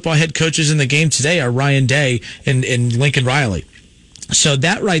college football head coaches in the game today are Ryan Day and Lincoln Riley. So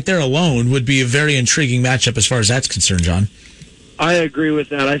that right there alone would be a very intriguing matchup as far as that's concerned, John. I agree with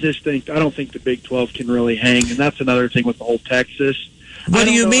that. I don't think the Big 12 can really hang. And that's another thing with the whole Texas. What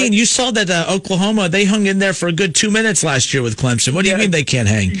do you mean? You saw that Oklahoma, they hung in there for a good 2 minutes last year with Clemson. What do you mean they can't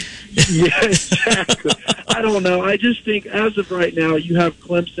hang? Yeah, exactly. I don't know. I just think as of right now, you have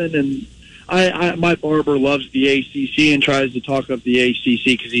Clemson, and my barber loves the ACC and tries to talk up the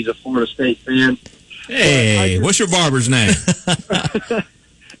ACC because he's a Florida State fan. Hey, what's your barber's name?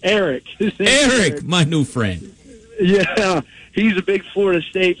 Eric. Eric, my new friend. Yeah, he's a big Florida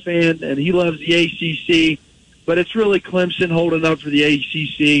State fan, and he loves the ACC. But it's really Clemson holding up for the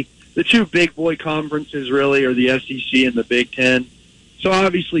ACC. The two big boy conferences really are the SEC and the Big Ten. So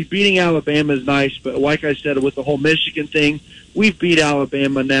obviously beating Alabama is nice, but like I said, with the whole Michigan thing, we've beat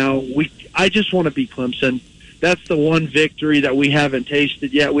Alabama now. I just want to beat Clemson. That's the one victory that we haven't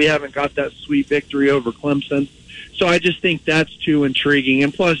tasted yet. We haven't got that sweet victory over Clemson. So I just think that's too intriguing.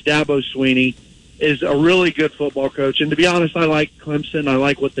 And plus, Dabo Swinney is a really good football coach. And to be honest, I like Clemson. I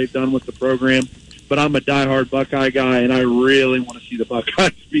like what they've done with the program. But I'm a diehard Buckeye guy, and I really want to see the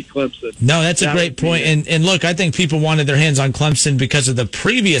Buckeyes beat Clemson. No, that's a great point. And look, I think people wanted their hands on Clemson because of the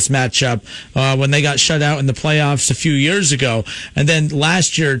previous matchup when they got shut out in the playoffs a few years ago. And then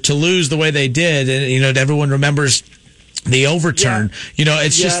last year to lose the way they did, and everyone remembers the overturn. Yeah.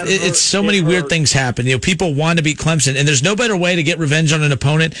 It's so many weird things happen. People want to beat Clemson, and there's no better way to get revenge on an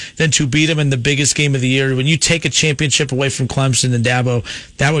opponent than to beat them in the biggest game of the year. When you take a championship away from Clemson and Dabo,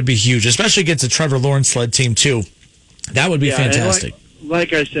 that would be huge, especially against a Trevor Lawrence-led team, too. That would be fantastic.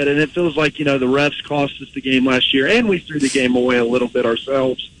 Like I said, and it feels like, the refs cost us the game last year, and we threw the game away a little bit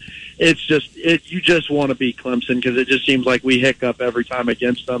ourselves. It's just, you just want to beat Clemson because it just seems like we hiccup every time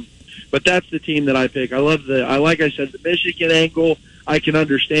against them. But that's the team that I pick. Like I said, the Michigan angle, I can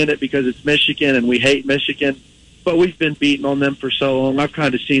understand it because it's Michigan and we hate Michigan. But we've been beating on them for so long. I've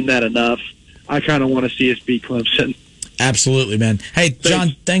kind of seen that enough. I kind of want to see us beat Clemson. Absolutely, man. Hey,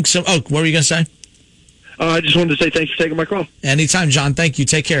 John, thanks so. Oh, what were you going to say? I just wanted to say thanks for taking my call. Anytime, John. Thank you.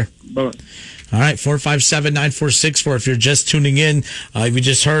 Take care. Bye. All right, 457-9464. If you're just tuning in, we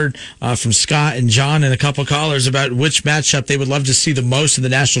just heard from Scott and John and a couple callers about which matchup they would love to see the most in the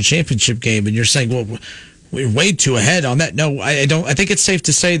national championship game. And you're saying, well, we're way too ahead on that. No, I don't. I think it's safe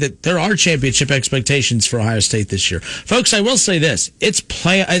to say that there are championship expectations for Ohio State this year. Folks, I will say this.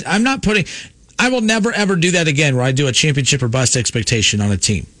 I will never, ever do that again where I do a championship or bust expectation on a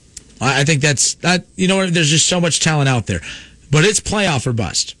team. I think there's just so much talent out there. But it's playoff or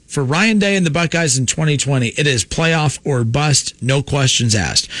bust. For Ryan Day and the Buckeyes in 2020, it is playoff or bust, no questions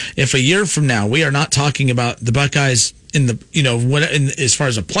asked. If a year from now we are not talking about the Buckeyes as far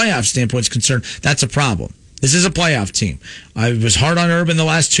as a playoff standpoint is concerned, that's a problem. This is a playoff team. I was hard on Urban the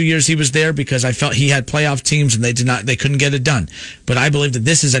last 2 years he was there because I felt he had playoff teams and they couldn't get it done. But I believe that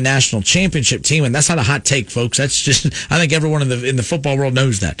this is a national championship team, and that's not a hot take, folks. That's just, I think everyone in the football world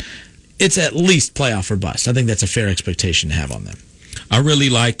knows that. It's at least playoff or bust. I think that's a fair expectation to have on them. I really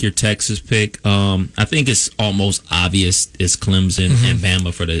like your Texas pick. I think it's almost obvious it's Clemson and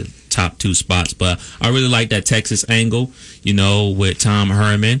Bama for the top two spots, but I really like that Texas angle, with Tom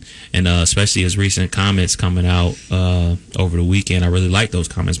Herman, and especially his recent comments coming out over the weekend. I really like those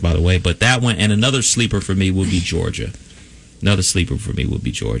comments, by the way. But that one, and another sleeper for me would be Georgia.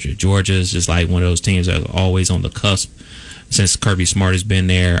 Georgia is just like one of those teams that are always on the cusp. Since Kirby Smart has been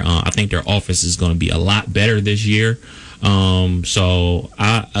there, I think their offense is going to be a lot better this year. So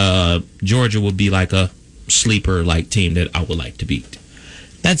Georgia would be like a sleeper team that I would like to beat.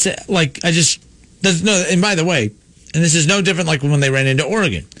 That's it. And by the way, and this is no different like when they ran into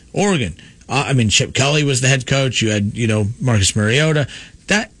Oregon. Chip Kelly was the head coach. You had, Marcus Mariota.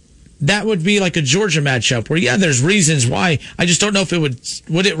 That would be like a Georgia matchup where, there's reasons why. I just don't know if it would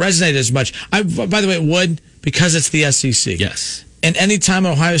it resonate as much. By the way, it would, because it's the SEC. Yes. And anytime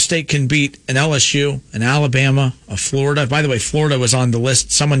Ohio State can beat an LSU, an Alabama, a Florida. By the way, Florida was on the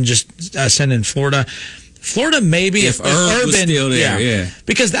list. Someone just sent in Florida. Florida maybe if Urban was still there, yeah.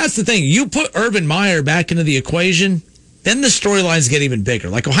 Because that's the thing. You put Urban Meyer back into the equation, then the storylines get even bigger.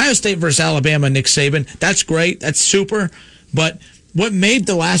 Like Ohio State versus Alabama, Nick Saban. That's great. That's super. But what made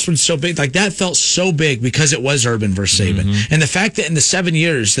the last one so big, that felt so big because it was Urban versus Saban. And the fact that in the 7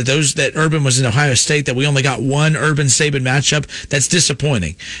 years that Urban was in Ohio State, that we only got one Urban-Saban matchup, that's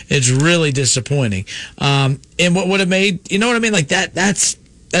disappointing. It's really disappointing. And what would have made, that's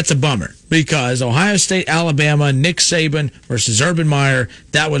a bummer because Ohio State, Alabama, Nick Saban versus Urban Meyer,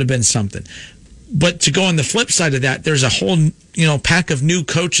 that would have been something. But to go on the flip side of that, there's a whole pack of new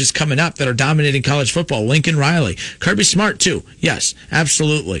coaches coming up that are dominating college football. Lincoln Riley, Kirby Smart too. Yes,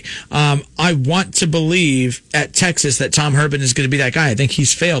 absolutely. I want to believe at Texas that Tom Herman is going to be that guy. I think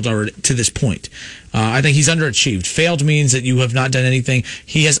he's failed already to this point. I think he's underachieved. Failed means that you have not done anything.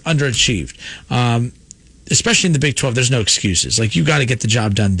 He has underachieved. Especially in the Big 12, there's no excuses. You got to get the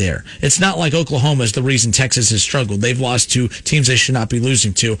job done there. It's not like Oklahoma is the reason Texas has struggled. They've lost to teams they should not be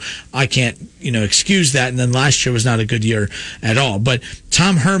losing to. I can't, excuse that. And then last year was not a good year at all. But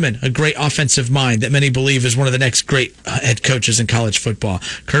Tom Herman, a great offensive mind that many believe is one of the next great head coaches in college football.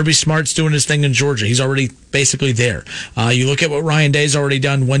 Kirby Smart's doing his thing in Georgia. He's already basically there. You look at what Ryan Day's already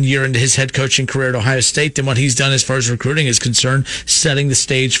done 1 year into his head coaching career at Ohio State and what he's done as far as recruiting is concerned, setting the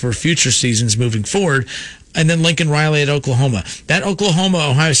stage for future seasons moving forward. And then Lincoln Riley at Oklahoma. That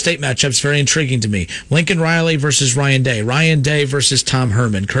Oklahoma-Ohio State matchup is very intriguing to me. Lincoln Riley versus Ryan Day. Ryan Day versus Tom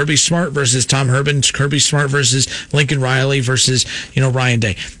Herman. Kirby Smart versus Tom Herman. Kirby Smart versus Lincoln Riley versus, Ryan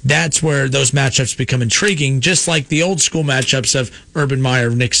Day. That's where those matchups become intriguing, just like the old school matchups of Urban Meyer,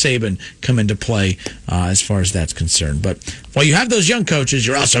 Nick Saban come into play as far as that's concerned. But while you have those young coaches,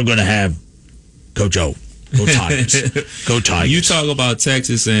 you're also going to have Coach O. Go Tigers. Go Tigers. You talk about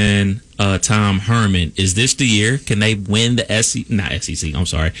Texas and Tom Herman. Is this the year? Can they win the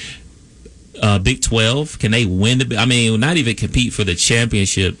Big 12? Can they win not even compete for the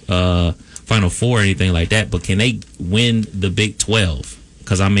championship Final Four or anything like that, but can they win the Big 12?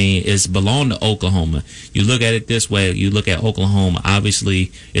 Because, it's belong to Oklahoma. You look at it this way. You look at Oklahoma.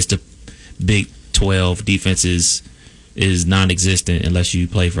 Obviously, it's the Big 12 defense is non-existent unless you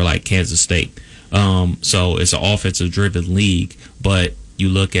play for, Kansas State. So it's an offensive-driven league, but you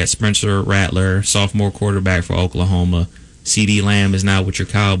look at Spencer Rattler, sophomore quarterback for Oklahoma. CeeDee Lamb is now with your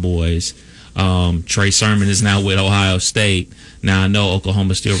Cowboys. Trey Sermon is now with Ohio State. Now, I know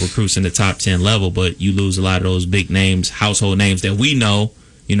Oklahoma still recruits in the top 10 level, but you lose a lot of those big names, household names that we know.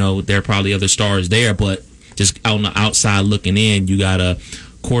 There are probably other stars there, but just on the outside looking in, you got a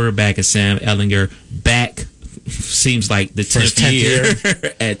quarterback of Sam Ehlinger back. Seems like the 10th year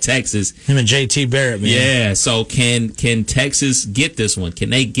at Texas. Him and JT Barrett, man. Yeah, so can Texas get this one? Can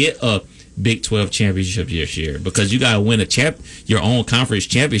they get a Big 12 championship this year, because you got to win your own conference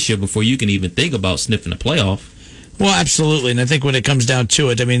championship before you can even think about sniffing a playoff. Well, absolutely. And I think when it comes down to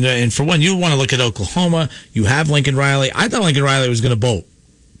it, I mean, and for one, you want to look at Oklahoma. You have Lincoln Riley. I thought Lincoln Riley was going to bolt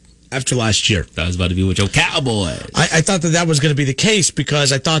after last year. That was about to be with your Cowboys. I thought that was going to be the case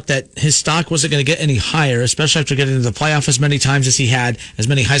because I thought that his stock wasn't going to get any higher, especially after getting into the playoff as many times as he had, as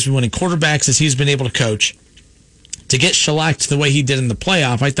many Heisman-winning quarterbacks as he's been able to coach. To get shellacked the way he did in the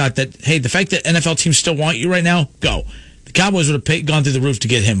playoff, I thought that, hey, the fact that NFL teams still want you right now, go. The Cowboys would have gone through the roof to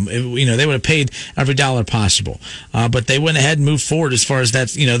get him. They would have paid every dollar possible. But they went ahead and moved forward as far as that.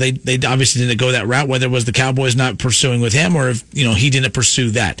 They obviously didn't go that route, whether it was the Cowboys not pursuing with him or if, he didn't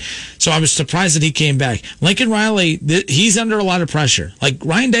pursue that. So I was surprised that he came back. Lincoln Riley, he's under a lot of pressure. Like,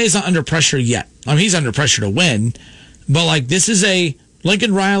 Ryan Day is not under pressure yet. I mean, he's under pressure to win. But, this is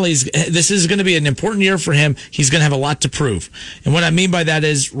Lincoln Riley's, this is going to be an important year for him. He's going to have a lot to prove. And what I mean by that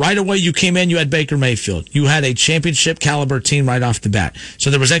is, right away you came in, you had Baker Mayfield. You had a championship caliber team right off the bat.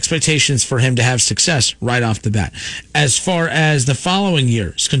 So there was expectations for him to have success right off the bat. As far as the following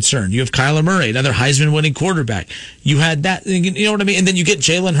year is concerned, you have Kyler Murray, another Heisman-winning quarterback. You had that, you know what I mean? And then you get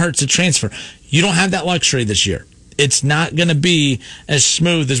Jalen Hurts to transfer. You don't have that luxury this year. It's not going to be as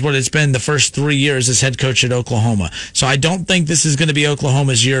smooth as what it's been the first 3 years as head coach at Oklahoma. So I don't think this is going to be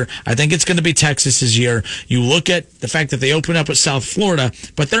Oklahoma's year. I think it's going to be Texas's year. You look at the fact that they open up at South Florida,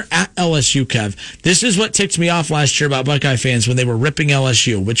 but they're at LSU, Kev. This is what ticked me off last year about Buckeye fans when they were ripping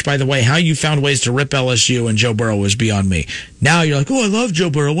LSU, which, by the way, how you found ways to rip LSU and Joe Burrow was beyond me. Now you're like, oh, I love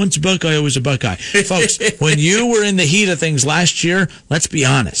Joe Burrow. Once a Buckeye, always a Buckeye. Folks, when you were in the heat of things last year, let's be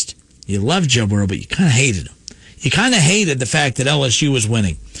honest. You loved Joe Burrow, but you kind of hated him. You kind of hated the fact that LSU was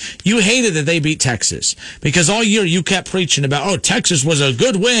winning. You hated that they beat Texas because all year you kept preaching about, Texas was a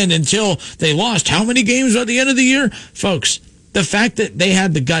good win until they lost how many games at the end of the year? Folks, the fact that they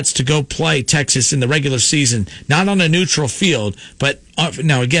had the guts to go play Texas in the regular season, not on a neutral field, but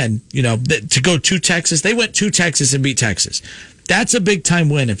now again, to go to Texas, they went to Texas and beat Texas. That's a big time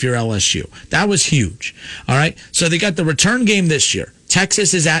win if you're LSU. That was huge. All right. So they got the return game this year.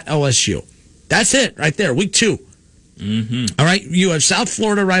 Texas is at LSU. That's it right there. Week 2. Mm-hmm. All right, you have South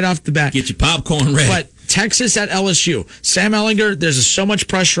Florida right off the bat. Get your popcorn ready. But Texas at LSU. Sam Ehlinger, there's so much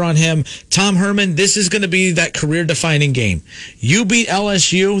pressure on him. Tom Herman, this is going to be that career-defining game. You beat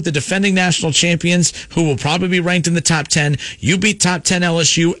LSU, the defending national champions, who will probably be ranked in the top 10. You beat top 10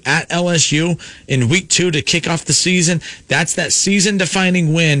 LSU at LSU in week 2 to kick off the season. That's that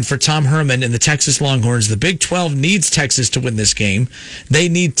season-defining win for Tom Herman and the Texas Longhorns. The Big 12 needs Texas to win this game. They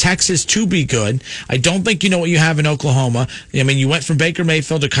need Texas to be good. I don't think you know what you have in Oklahoma. I mean, you went from Baker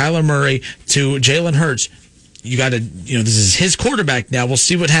Mayfield to Kyler Murray to Jalen Hurts. You got to, this is his quarterback now. We'll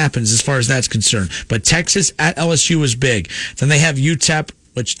see what happens as far as that's concerned. But Texas at LSU is big. Then they have UTEP,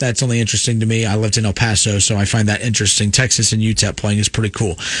 which that's only interesting to me. I lived in El Paso, so I find that interesting. Texas and UTEP playing is pretty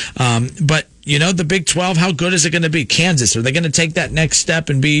cool. But, the Big 12, how good is it going to be? Kansas, are they going to take that next step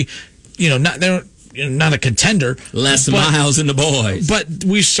and be, not a contender? Les Miles and the boys. But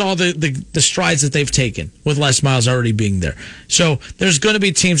we saw the strides that they've taken with Les Miles already being there. So there's going to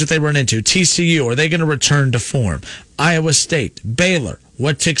be teams that they run into. TCU, are they going to return to form? Iowa State, Baylor,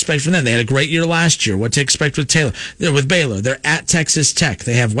 what to expect from them? They had a great year last year. What to expect with Baylor? They're at Texas Tech.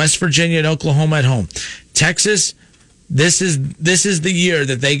 They have West Virginia and Oklahoma at home. Texas, this is the year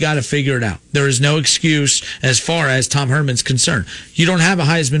that they got to figure it out. There is no excuse as far as Tom Herman's concerned. You don't have a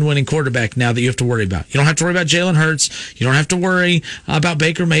Heisman-winning quarterback now that you have to worry about. You don't have to worry about Jalen Hurts. You don't have to worry about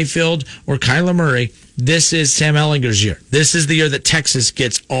Baker Mayfield or Kyler Murray. This is Sam Ehlinger's year. This is the year that Texas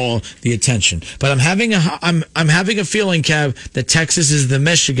gets all the attention. But I'm having a feeling, Kev, that Texas is the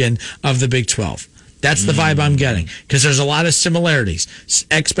Michigan of the Big 12. That's the vibe I'm getting because there's a lot of similarities.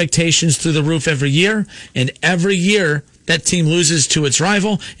 Expectations through the roof every year, and every year that team loses to its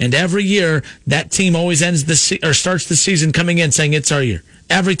rival, and every year that team always starts the season coming in saying it's our year.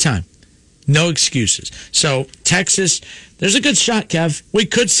 Every time. No excuses. So Texas, there's a good shot, Kev. We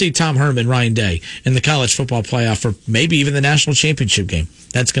could see Tom Herman, Ryan Day in the college football playoff or maybe even the national championship game.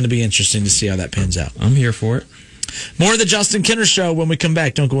 That's going to be interesting to see how that pans out. I'm here for it. More of the Justin Kinner Show when we come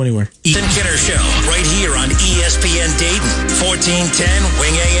back. Don't go anywhere. Justin Kinner Show, right here on ESPN Dayton, 1410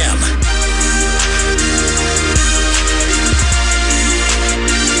 Wing AM.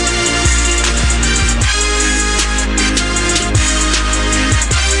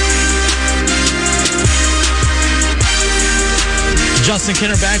 Justin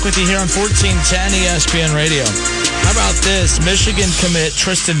Kinner back with you here on 1410 ESPN Radio. How about this? Michigan commit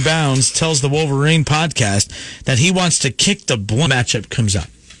Tristan Bounds tells the Wolverine podcast that he wants to kick the blunt matchup comes up.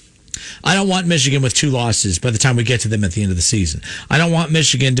 I don't want Michigan with 2 losses by the time we get to them at the end of the season. I don't want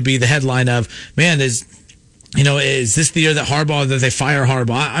Michigan to be the headline of, man, is this the year that they fire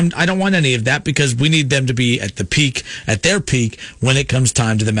Harbaugh? I don't want any of that, because we need them to be at their peak when it comes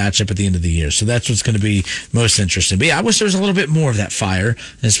time to the matchup at the end of the year. So that's what's going to be most interesting. But yeah, I wish there was a little bit more of that fire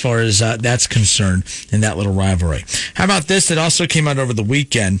as far as that's concerned in that little rivalry. How about this? It also came out over the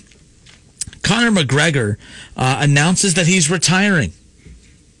weekend. Conor McGregor announces that he's retiring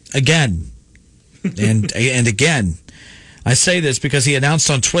again and again. I say this because he announced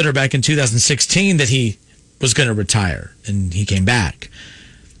on Twitter back in 2016 that he was going to retire, and he came back.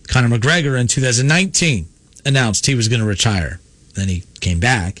 Conor McGregor in 2019 announced he was going to retire. Then he came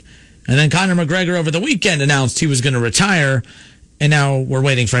back. And then Conor McGregor over the weekend announced he was going to retire, and now we're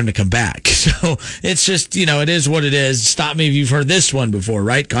waiting for him to come back. So it's just, it is what it is. Stop me if you've heard this one before,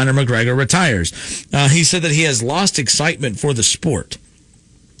 right? Conor McGregor retires. He said that he has lost excitement for the sport.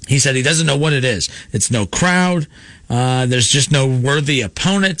 He said he doesn't know what it is. It's no crowd. There's just no worthy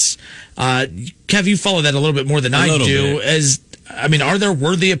opponents. Kev, you follow that a little bit more than I do. Are there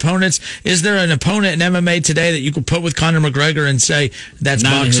worthy opponents? Is there an opponent in MMA today that you could put with Conor McGregor and say that's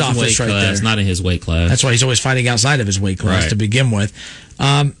not box office right there? It's not in his weight class. That's why he's always fighting outside of his weight class to begin with.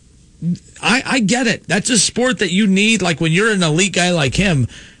 I get it. That's a sport that you need. Like when you're an elite guy like him,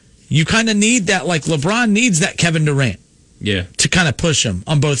 you kind of need that. Like LeBron needs that Kevin Durant. Yeah, to kind of push him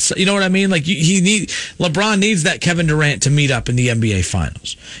on both sides. You know what I mean? Like LeBron needs that Kevin Durant to meet up in the NBA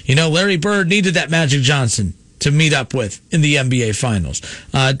Finals. Larry Bird needed that Magic Johnson to meet up with in the NBA Finals.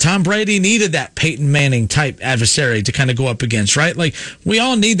 Tom Brady needed that Peyton Manning type adversary to kind of go up against, right? Like we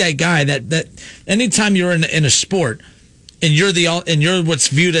all need that guy that anytime you're in a sport and you're what's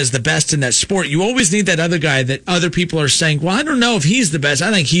viewed as the best in that sport, you always need that other guy that other people are saying, well, I don't know if he's the best.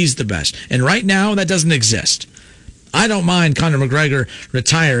 I think he's the best. And right now that doesn't exist. I don't mind Conor McGregor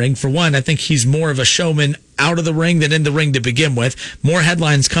retiring. For one, I think he's more of a showman out of the ring than in the ring to begin with. More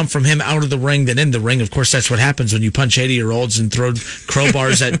headlines come from him out of the ring than in the ring. Of course, that's what happens when you punch 80-year-olds and throw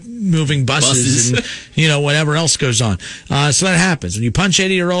crowbars at moving buses and, whatever else goes on. So that happens. When you punch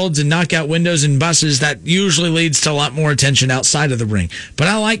 80-year-olds and knock out windows and buses, that usually leads to a lot more attention outside of the ring. But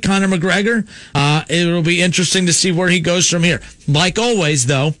I like Conor McGregor. It'll be interesting to see where he goes from here. Like always,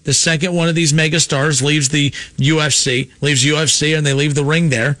 though, the second one of these megastars leaves UFC, and they leave the ring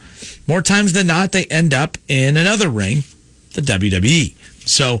there, more times than not, they end up in another ring, the WWE.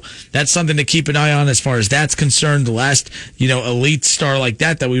 So that's something to keep an eye on as far as that's concerned. The last, elite star like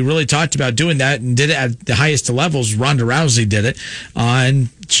that we really talked about doing that and did it at the highest of levels, Ronda Rousey did it. And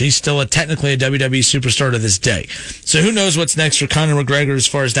she's still technically a WWE superstar to this day. So who knows what's next for Conor McGregor as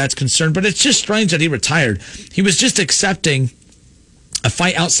far as that's concerned. But it's just strange that he retired. He was just accepting a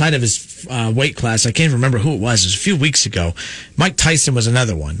fight outside of his weight class. I can't remember who it was. It was a few weeks ago. Mike Tyson was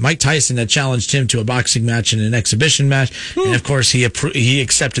another one. Mike Tyson had challenged him to a boxing match and an exhibition match. And, of course, he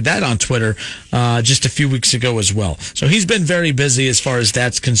accepted that on Twitter just a few weeks ago as well. So he's been very busy as far as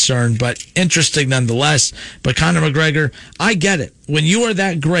that's concerned, but interesting nonetheless. But Conor McGregor, I get it. When you are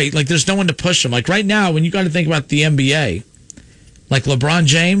that great, like there's no one to push him. Like right now, when you got to think about the NBA, like LeBron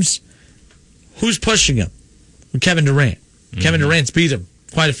James, who's pushing him? Kevin Durant. Kevin Durant's beat him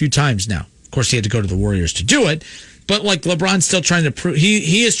quite a few times now. Of course, he had to go to the Warriors to do it. But like LeBron's still trying to prove,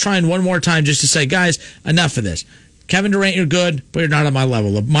 he is trying one more time just to say, guys, enough of this. Kevin Durant, you're good, but you're not on my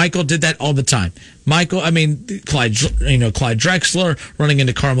level. Michael did that all the time. Clyde Drexler running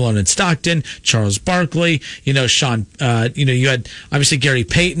into Carmelo and Stockton, Charles Barkley, Sean, you had obviously Gary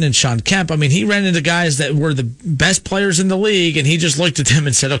Payton and Sean Kemp. I mean, he ran into guys that were the best players in the league, and he just looked at them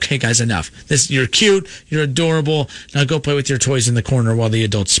and said, okay, guys, enough. You're cute, you're adorable, now go play with your toys in the corner while the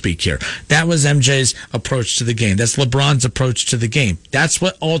adults speak here. That was MJ's approach to the game. That's LeBron's approach to the game. That's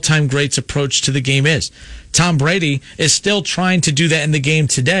what all-time greats' approach to the game is. Tom Brady is still trying to do that in the game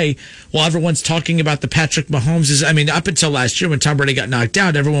today while everyone's talking about the Patrick Mahomes. Up until last year when Tom Brady got knocked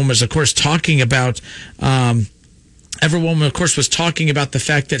out, everyone was, of course, talking about the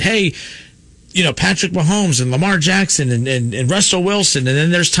fact that, hey, Patrick Mahomes and Lamar Jackson and Russell Wilson, and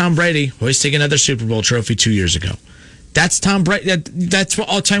then there's Tom Brady hoisting another Super Bowl trophy 2 years ago. That's Tom Brady. That's what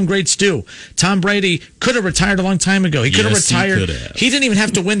all-time greats do. Tom Brady could have retired a long time ago. He could have retired. He didn't even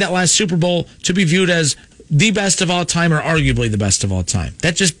have to win that last Super Bowl to be viewed as the best of all time or arguably the best of all time.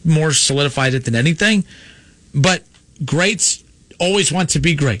 That just more solidified it than anything. But greats always want to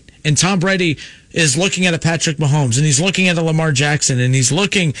be great. And Tom Brady is looking at a Patrick Mahomes, and he's looking at a Lamar Jackson, and he's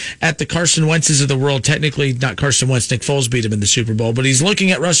looking at the Carson Wentz's of the world. Technically, not Carson Wentz. Nick Foles beat him in the Super Bowl. But he's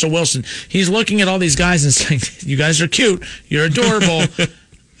looking at Russell Wilson. He's looking at all these guys and saying, you guys are cute. You're adorable.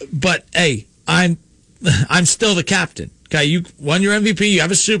 But, hey, I'm still the captain. Okay, you won your MVP. You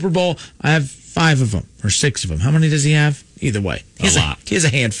have a Super Bowl. I have 5 of them or 6 of them. How many does he have? Either way, he has a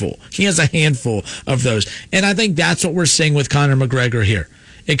handful. He has a handful of those, and I think that's what we're seeing with Conor McGregor here.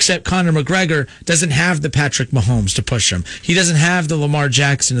 Except Conor McGregor doesn't have the Patrick Mahomes to push him. He doesn't have the Lamar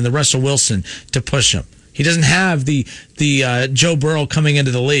Jackson and the Russell Wilson to push him. He doesn't have the Joe Burrow coming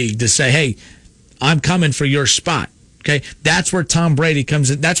into the league to say, "Hey, I'm coming for your spot." Okay, that's where Tom Brady comes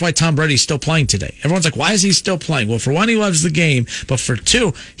in. That's why Tom Brady's still playing today. Everyone's like, "Why is he still playing?" Well, for one, he loves the game, but for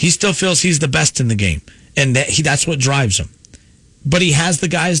 2, he still feels he's the best in the game, and that's what drives him. But he has the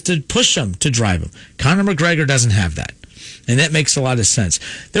guys to push him to drive him. Conor McGregor doesn't have that. And that makes a lot of sense.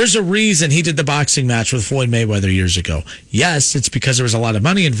 There's a reason he did the boxing match with Floyd Mayweather years ago. Yes, it's because there was a lot of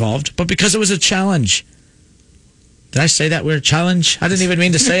money involved, but because it was a challenge. Did I say that weird? Challenge? I didn't even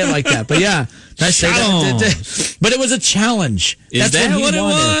mean to say it like that. But yeah, did I say that? But it was a challenge. Is that what it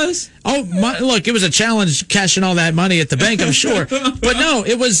was? Oh, look, it was a challenge cashing all that money at the bank, I'm sure. But no,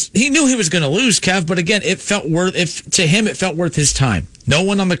 he knew he was going to lose, Kev. But again, to him, it felt worth his time. No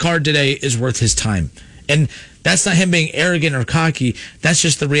one on the card today is worth his time. And that's not him being arrogant or cocky. That's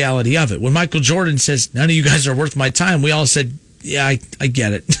just the reality of it. When Michael Jordan says, "None of you guys are worth my time," we all said, "Yeah, I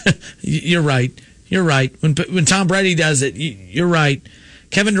get it. You're right. You're right." When Tom Brady does it, you're right.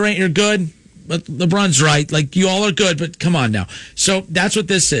 Kevin Durant, you're good, but LeBron's right. Like, you all are good, but come on now. So that's what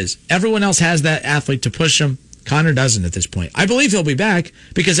this is. Everyone else has that athlete to push him. Conor doesn't at this point. I believe he'll be back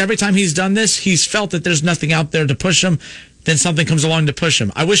because every time he's done this, he's felt that there's nothing out there to push him. Then something comes along to push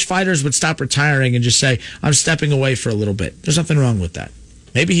him. I wish fighters would stop retiring and just say, "I'm stepping away for a little bit." There's nothing wrong with that.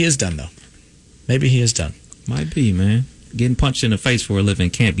 Maybe he is done, though. Maybe he is done. Might be, man. Getting punched in the face for a living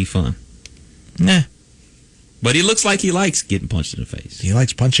can't be fun. Nah. But he looks like he likes getting punched in the face. He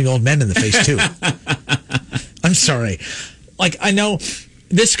likes punching old men in the face, too. I'm sorry. Like, I know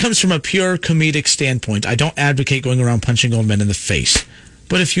this comes from a pure comedic standpoint. I don't advocate going around punching old men in the face.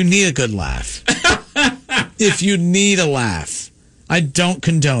 But if you need a good laugh... If you need a laugh, I don't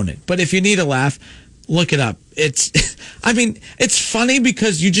condone it. But if you need a laugh, look it up. It's funny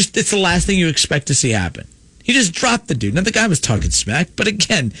because it's the last thing you expect to see happen. He just dropped the dude. Now, the guy was talking smack. But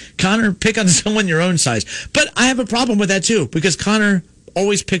again, Conor, pick on someone your own size. But I have a problem with that, too, because Conor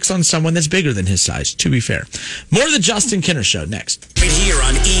always picks on someone that's bigger than his size, to be fair. More of the Justin Kinner Show next. Right here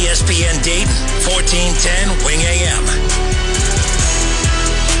on ESPN Dayton, 1410 Wing AM.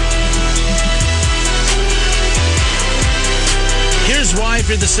 Here's why, if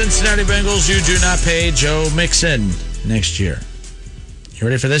you're the Cincinnati Bengals, you do not pay Joe Mixon next year. You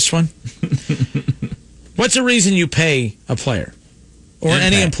ready for this one? What's the reason you pay a player or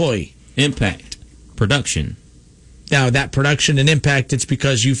any employee? Impact. Production. Now, that production and impact, it's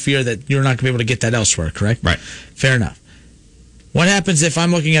because you fear that you're not going to be able to get that elsewhere, correct? Right. Fair enough. What happens if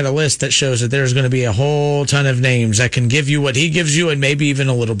I'm looking at a list that shows that there's going to be a whole ton of names that can give you what he gives you and maybe even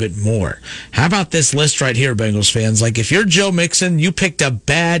a little bit more? How about this list right here, Bengals fans? Like, if you're Joe Mixon, you picked a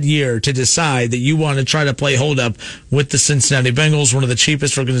bad year to decide that you want to try to play hold up with the Cincinnati Bengals, one of the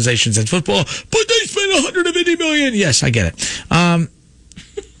cheapest organizations in football, but they spent $150 million. Yes, I get it.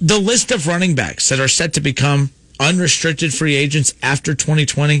 The list of running backs that are set to become unrestricted free agents after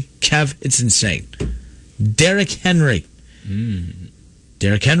 2020, Kev, it's insane. Derrick Henry.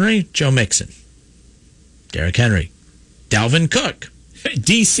 Derrick Henry, Joe Mixon. Derrick Henry. Dalvin Cook.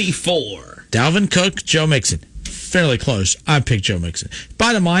 DC4. Dalvin Cook, Joe Mixon. Fairly close. I picked Joe Mixon.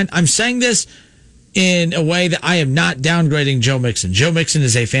 Bottom line, I'm saying this in a way that I am not downgrading Joe Mixon. Joe Mixon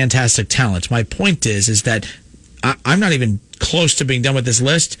is a fantastic talent. My point is that I'm not even close to being done with this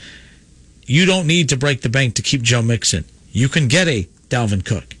list. You don't need to break the bank to keep Joe Mixon. You can get a Dalvin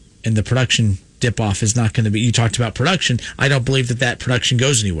Cook, and the production dip-off is not going to be... You talked about production. I don't believe that production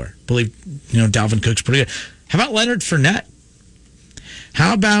goes anywhere. I believe, Dalvin Cook's pretty good. How about Leonard Fournette?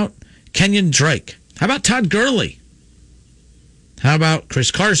 How about Kenyon Drake? How about Todd Gurley? How about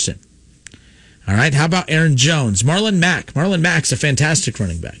Chris Carson? All right, how about Aaron Jones? Marlon Mack. Marlon Mack's a fantastic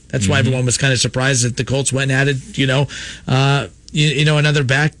running back. That's why everyone was kind of surprised that the Colts went and added, another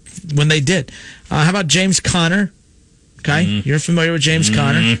back when they did. How about James Conner? Okay, you're familiar with James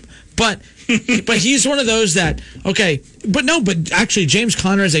Conner. But he's one of those that, but actually James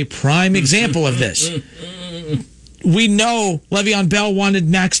Conner is a prime example of this. We know Le'Veon Bell wanted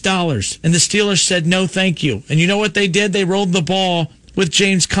max dollars, and the Steelers said no thank you. And you know what they did? They rolled the ball with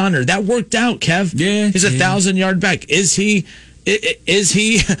James Conner. That worked out, Kev. Yeah. He's 1,000-yard back. Is he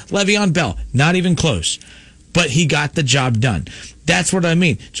Le'Veon Bell? Not even close. But he got the job done. That's what I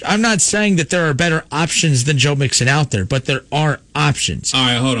mean. I'm not saying that there are better options than Joe Mixon out there, but there are options. All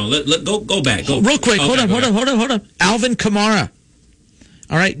right, hold on. Go back. Real quick. Hold on. Alvin Kamara.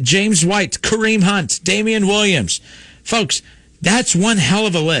 All right, James White, Kareem Hunt, Damian Williams. folks, that's one hell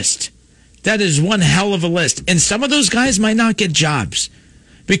of a list. That is one hell of a list. And some of those guys might not get jobs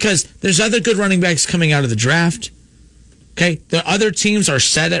because there's other good running backs coming out of the draft. Okay? The other teams are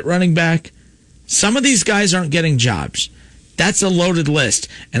set at running back. Some of these guys aren't getting jobs. That's a loaded list.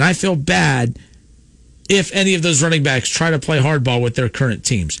 And I feel bad if any of those running backs try to play hardball with their current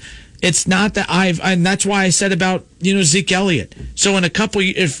teams. It's not that and that's why I said about, Zeke Elliott. So in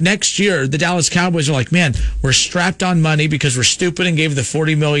if next year the Dallas Cowboys are like, man, we're strapped on money because we're stupid and gave the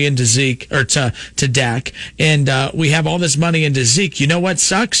 $40 million to Zeke or to Dak, and we have all this money into Zeke. You know what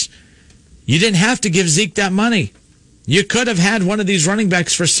sucks? You didn't have to give Zeke that money. You could have had one of these running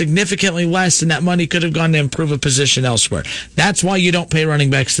backs for significantly less, and that money could have gone to improve a position elsewhere. That's why you don't pay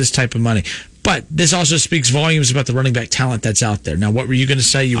running backs this type of money. But this also speaks volumes about the running back talent that's out there. Now, what were you going to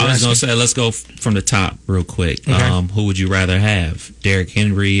say? I was going to say, let's go from the top real quick. Okay. Who would you rather have, Derrick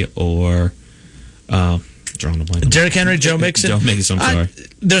Henry or drawing a blank? Derrick Henry, Joe Mixon? Joe Mixon, I'm sorry.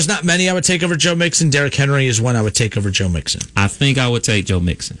 There's not many I would take over Joe Mixon. Derrick Henry is one I would take over Joe Mixon. I think I would take Joe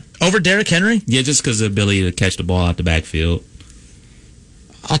Mixon. Over Derrick Henry? Yeah, just because of the ability to catch the ball out the backfield.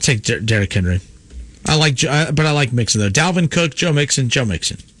 I'll take Derrick Henry. I like Mixon, though. Dalvin Cook, Joe Mixon, Joe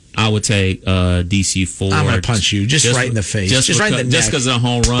Mixon. I would take DC Ford. I'm going to punch you just right in the face. Just right in the neck. Just because of the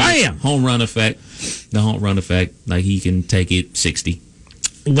home run. Bam! Home run effect. The home run effect. Like, he can take it 60.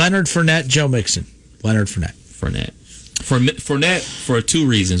 Leonard Fournette, Joe Mixon. Leonard Fournette. Fournette for two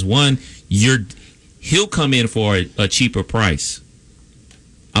reasons. One, he'll come in for a cheaper price.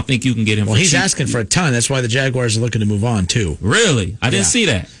 I think you can get him for cheap. Well, he's asking for a ton. That's why the Jaguars are looking to move on, too. Really? I didn't see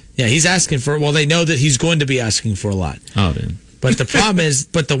that. Yeah, he's asking for, they know that he's going to be asking for a lot. Oh, then. But the problem is,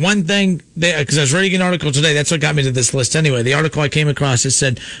 the one thing, because I was reading an article today, that's what got me to this list anyway. The article I came across, it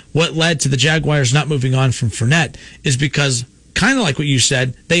said what led to the Jaguars not moving on from Fournette is because, kind of like what you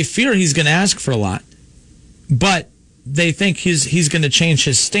said, they fear he's going to ask for a lot, but they think he's going to change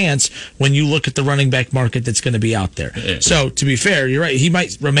his stance when you look at the running back market that's going to be out there. Yeah. So, to be fair, you're right. He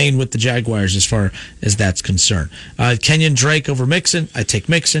might remain with the Jaguars as far as that's concerned. Kenyon Drake over Mixon. I take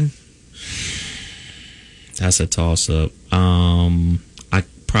Mixon. That's a toss-up. I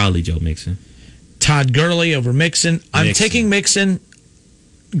probably Joe Mixon. Todd Gurley over Mixon. I'm taking Mixon.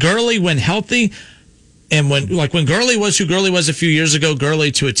 Gurley when healthy, and when Gurley was who Gurley was a few years ago,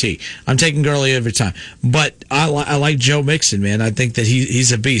 Gurley to a T. I'm taking Gurley every time. But I like Joe Mixon, man. I think that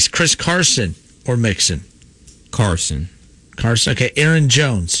he's a beast. Chris Carson or Mixon? Carson. Okay, Aaron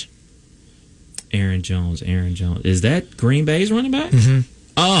Jones. Aaron Jones. Is that Green Bay's running back? Mm-hmm.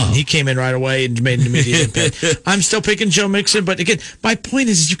 Oh. He came in right away and made an immediate impact. I'm still picking Joe Mixon, but again, my point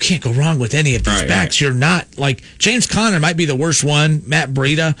is you can't go wrong with any of these backs. Right. You're not, like, James Conner might be the worst one. Matt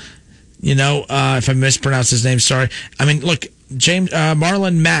Breida, if I mispronounce his name, sorry. I mean, look,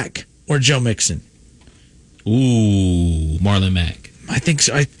 Marlon Mack or Joe Mixon. Ooh, Marlon Mack. I think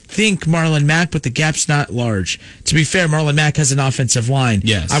so. I think Marlon Mack, but the gap's not large. To be fair, Marlon Mack has an offensive line.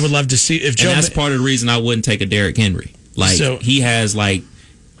 Yes. I would love to see if Joe. And that's part of the reason I wouldn't take a Derrick Henry. He has,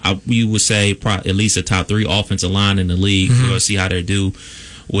 you would say, at least a top 3 offensive line in the league. Mm-hmm. We're going to see how they do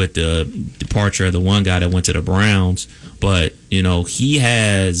with the departure of the one guy that went to the Browns. But, he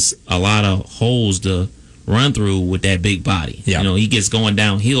has a lot of holes to run through with that big body. Yeah. He gets going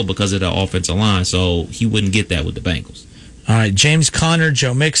downhill because of the offensive line, so he wouldn't get that with the Bengals. All right, James Conner,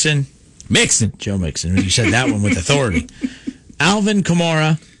 Joe Mixon. Joe Mixon. You said that one with authority. Alvin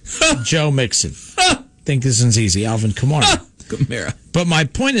Kamara, Joe Mixon. I think this one's easy. Alvin Kamara. But my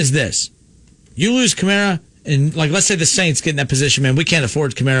point is this. You lose Kamara, and let's say the Saints get in that position, man, we can't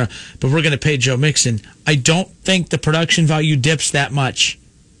afford Kamara, but we're going to pay Joe Mixon. I don't think the production value dips that much.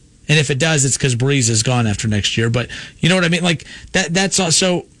 And if it does, it's because Breeze is gone after next year. But you know what I mean? That's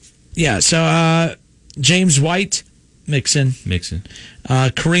also, yeah. So James White, Mixon.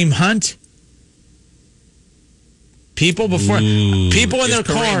 Kareem Hunt. People in their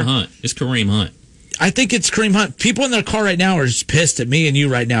car. It's Kareem Hunt. I think it's Kareem Hunt. People in their car right now are just pissed at me and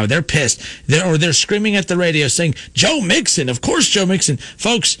you right now. They're pissed. They're screaming at the radio saying, Joe Mixon. Of course, Joe Mixon.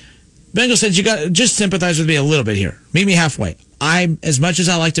 Folks, Bengals said you got to just sympathize with me a little bit here. Meet me halfway. As much as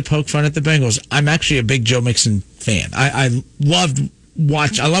I like to poke fun at the Bengals, I'm actually a big Joe Mixon fan. I love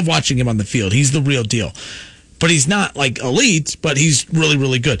watching him on the field. He's the real deal. But he's not elite, but he's really,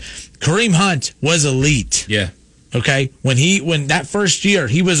 really good. Kareem Hunt was elite. Yeah. Okay? When that first year,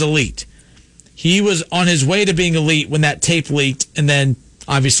 he was elite. He was on his way to being elite when that tape leaked, and then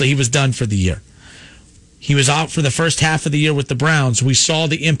obviously he was done for the year. He was out for the first half of the year with the Browns. We saw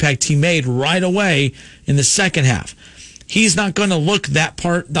the impact he made right away in the second half. He's not going to look that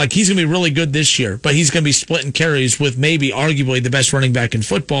part like he's going to be really good this year, but he's going to be splitting carries with maybe arguably the best running back in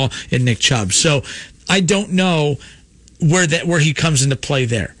football in Nick Chubb. So I don't know where he comes into play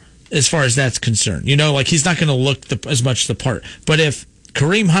there, as far as that's concerned. You know, like he's not going to look as much the part. But if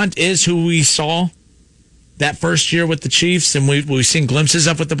Kareem Hunt is who we saw that first year with the Chiefs, and we've seen glimpses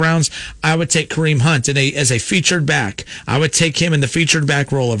of with the Browns, I would take Kareem Hunt as a featured back. I would take him in the featured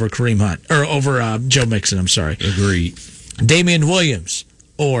back role over Kareem Hunt, or over Joe Mixon. I'm sorry. Agreed. Damian Williams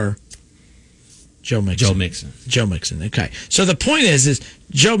or Joe Mixon. Joe Mixon. Okay. So the point is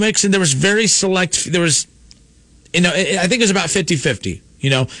Joe Mixon, there was very select, I think it was about 50-50. You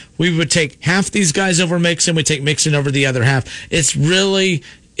know, we would take half these guys over Mixon. We take Mixon over the other half. It's really,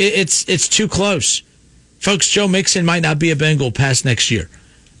 it's too close. Folks, Joe Mixon might not be a Bengal past next year.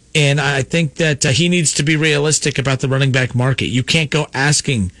 And I think that he needs to be realistic about the running back market. You can't go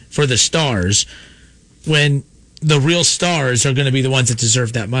asking for the stars when the real stars are going to be the ones that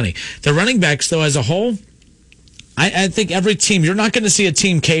deserve that money. The running backs, though, as a whole, I think every team, you're not going to see a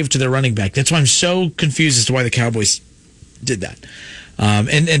team cave to their running back. That's why I'm so confused as to why the Cowboys did that.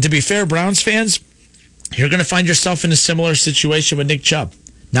 And to be fair, Browns fans, you're going to find yourself in a similar situation with Nick Chubb.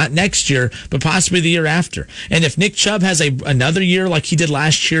 Not next year, but possibly the year after. And if Nick Chubb has another year like he did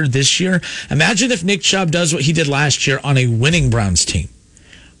last year, this year, imagine if Nick Chubb does what he did last year on a winning Browns team.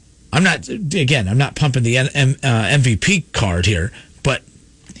 I'm not pumping the MVP card here, but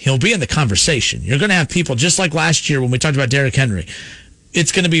he'll be in the conversation. You're going to have people, just like last year when we talked about Derrick Henry,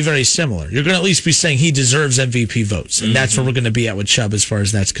 it's going to be very similar. You're going to at least be saying he deserves MVP votes, and that's where we're going to be at with Chubb as far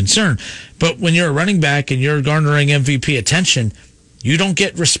as that's concerned. But when you're a running back and you're garnering MVP attention, you don't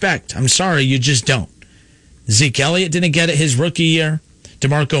get respect. I'm sorry, you just don't. Zeke Elliott didn't get it his rookie year.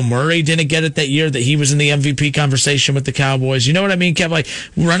 DeMarco Murray didn't get it that year that he was in the MVP conversation with the Cowboys. You know what I mean, Kev? Like,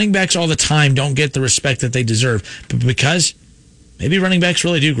 running backs all the time don't get the respect that they deserve, but because maybe running backs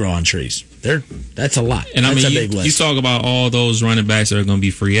really do grow on trees. That's a lot. And that's I mean, a big list. You talk about all those running backs that are going to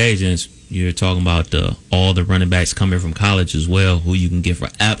be free agents. You're talking about all the running backs coming from college as well, who you can get for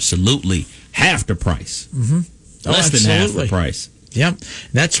absolutely half the price. Mm-hmm. Less than half the price. Yep.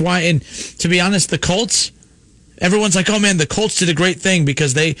 That's why, and to be honest, the Colts, everyone's like, oh man, the Colts did a great thing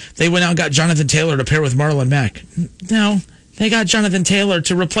because they went out and got Jonathan Taylor to pair with Marlon Mack. No, they got Jonathan Taylor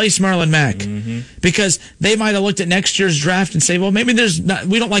to replace Marlon Mack because they might have looked at next year's draft and say, well, maybe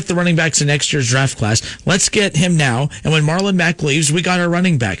we don't like the running backs in next year's draft class. Let's get him now. And when Marlon Mack leaves, we got our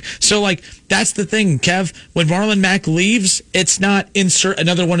running back. So like, that's the thing, Kev. When Marlon Mack leaves, it's not insert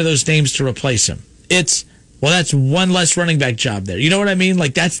another one of those names to replace him. It's, well, that's one less running back job there. You know what I mean?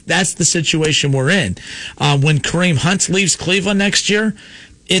 Like, that's the situation we're in. When Kareem Hunt leaves Cleveland next year,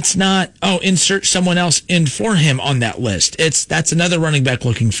 it's not, insert someone else in for him on that list. That's another running back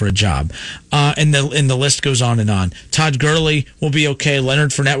looking for a job. And the list goes on and on. Todd Gurley will be okay.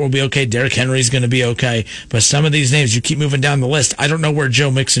 Leonard Fournette will be okay. Derrick Henry's going to be okay. But some of these names, you keep moving down the list. I don't know where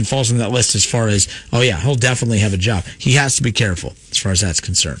Joe Mixon falls on that list as far as, he'll definitely have a job. He has to be careful as far as that's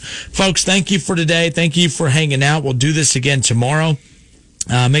concerned. Folks, thank you for today. Thank you for hanging out. We'll do this again tomorrow.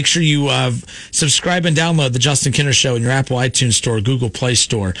 Make sure you subscribe and download the Justin Kinner Show in your Apple iTunes Store, Google Play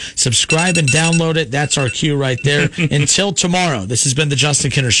Store. Subscribe and download it. That's our cue right there. Until tomorrow, this has been the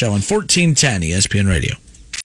Justin Kinner Show on 1410 ESPN Radio.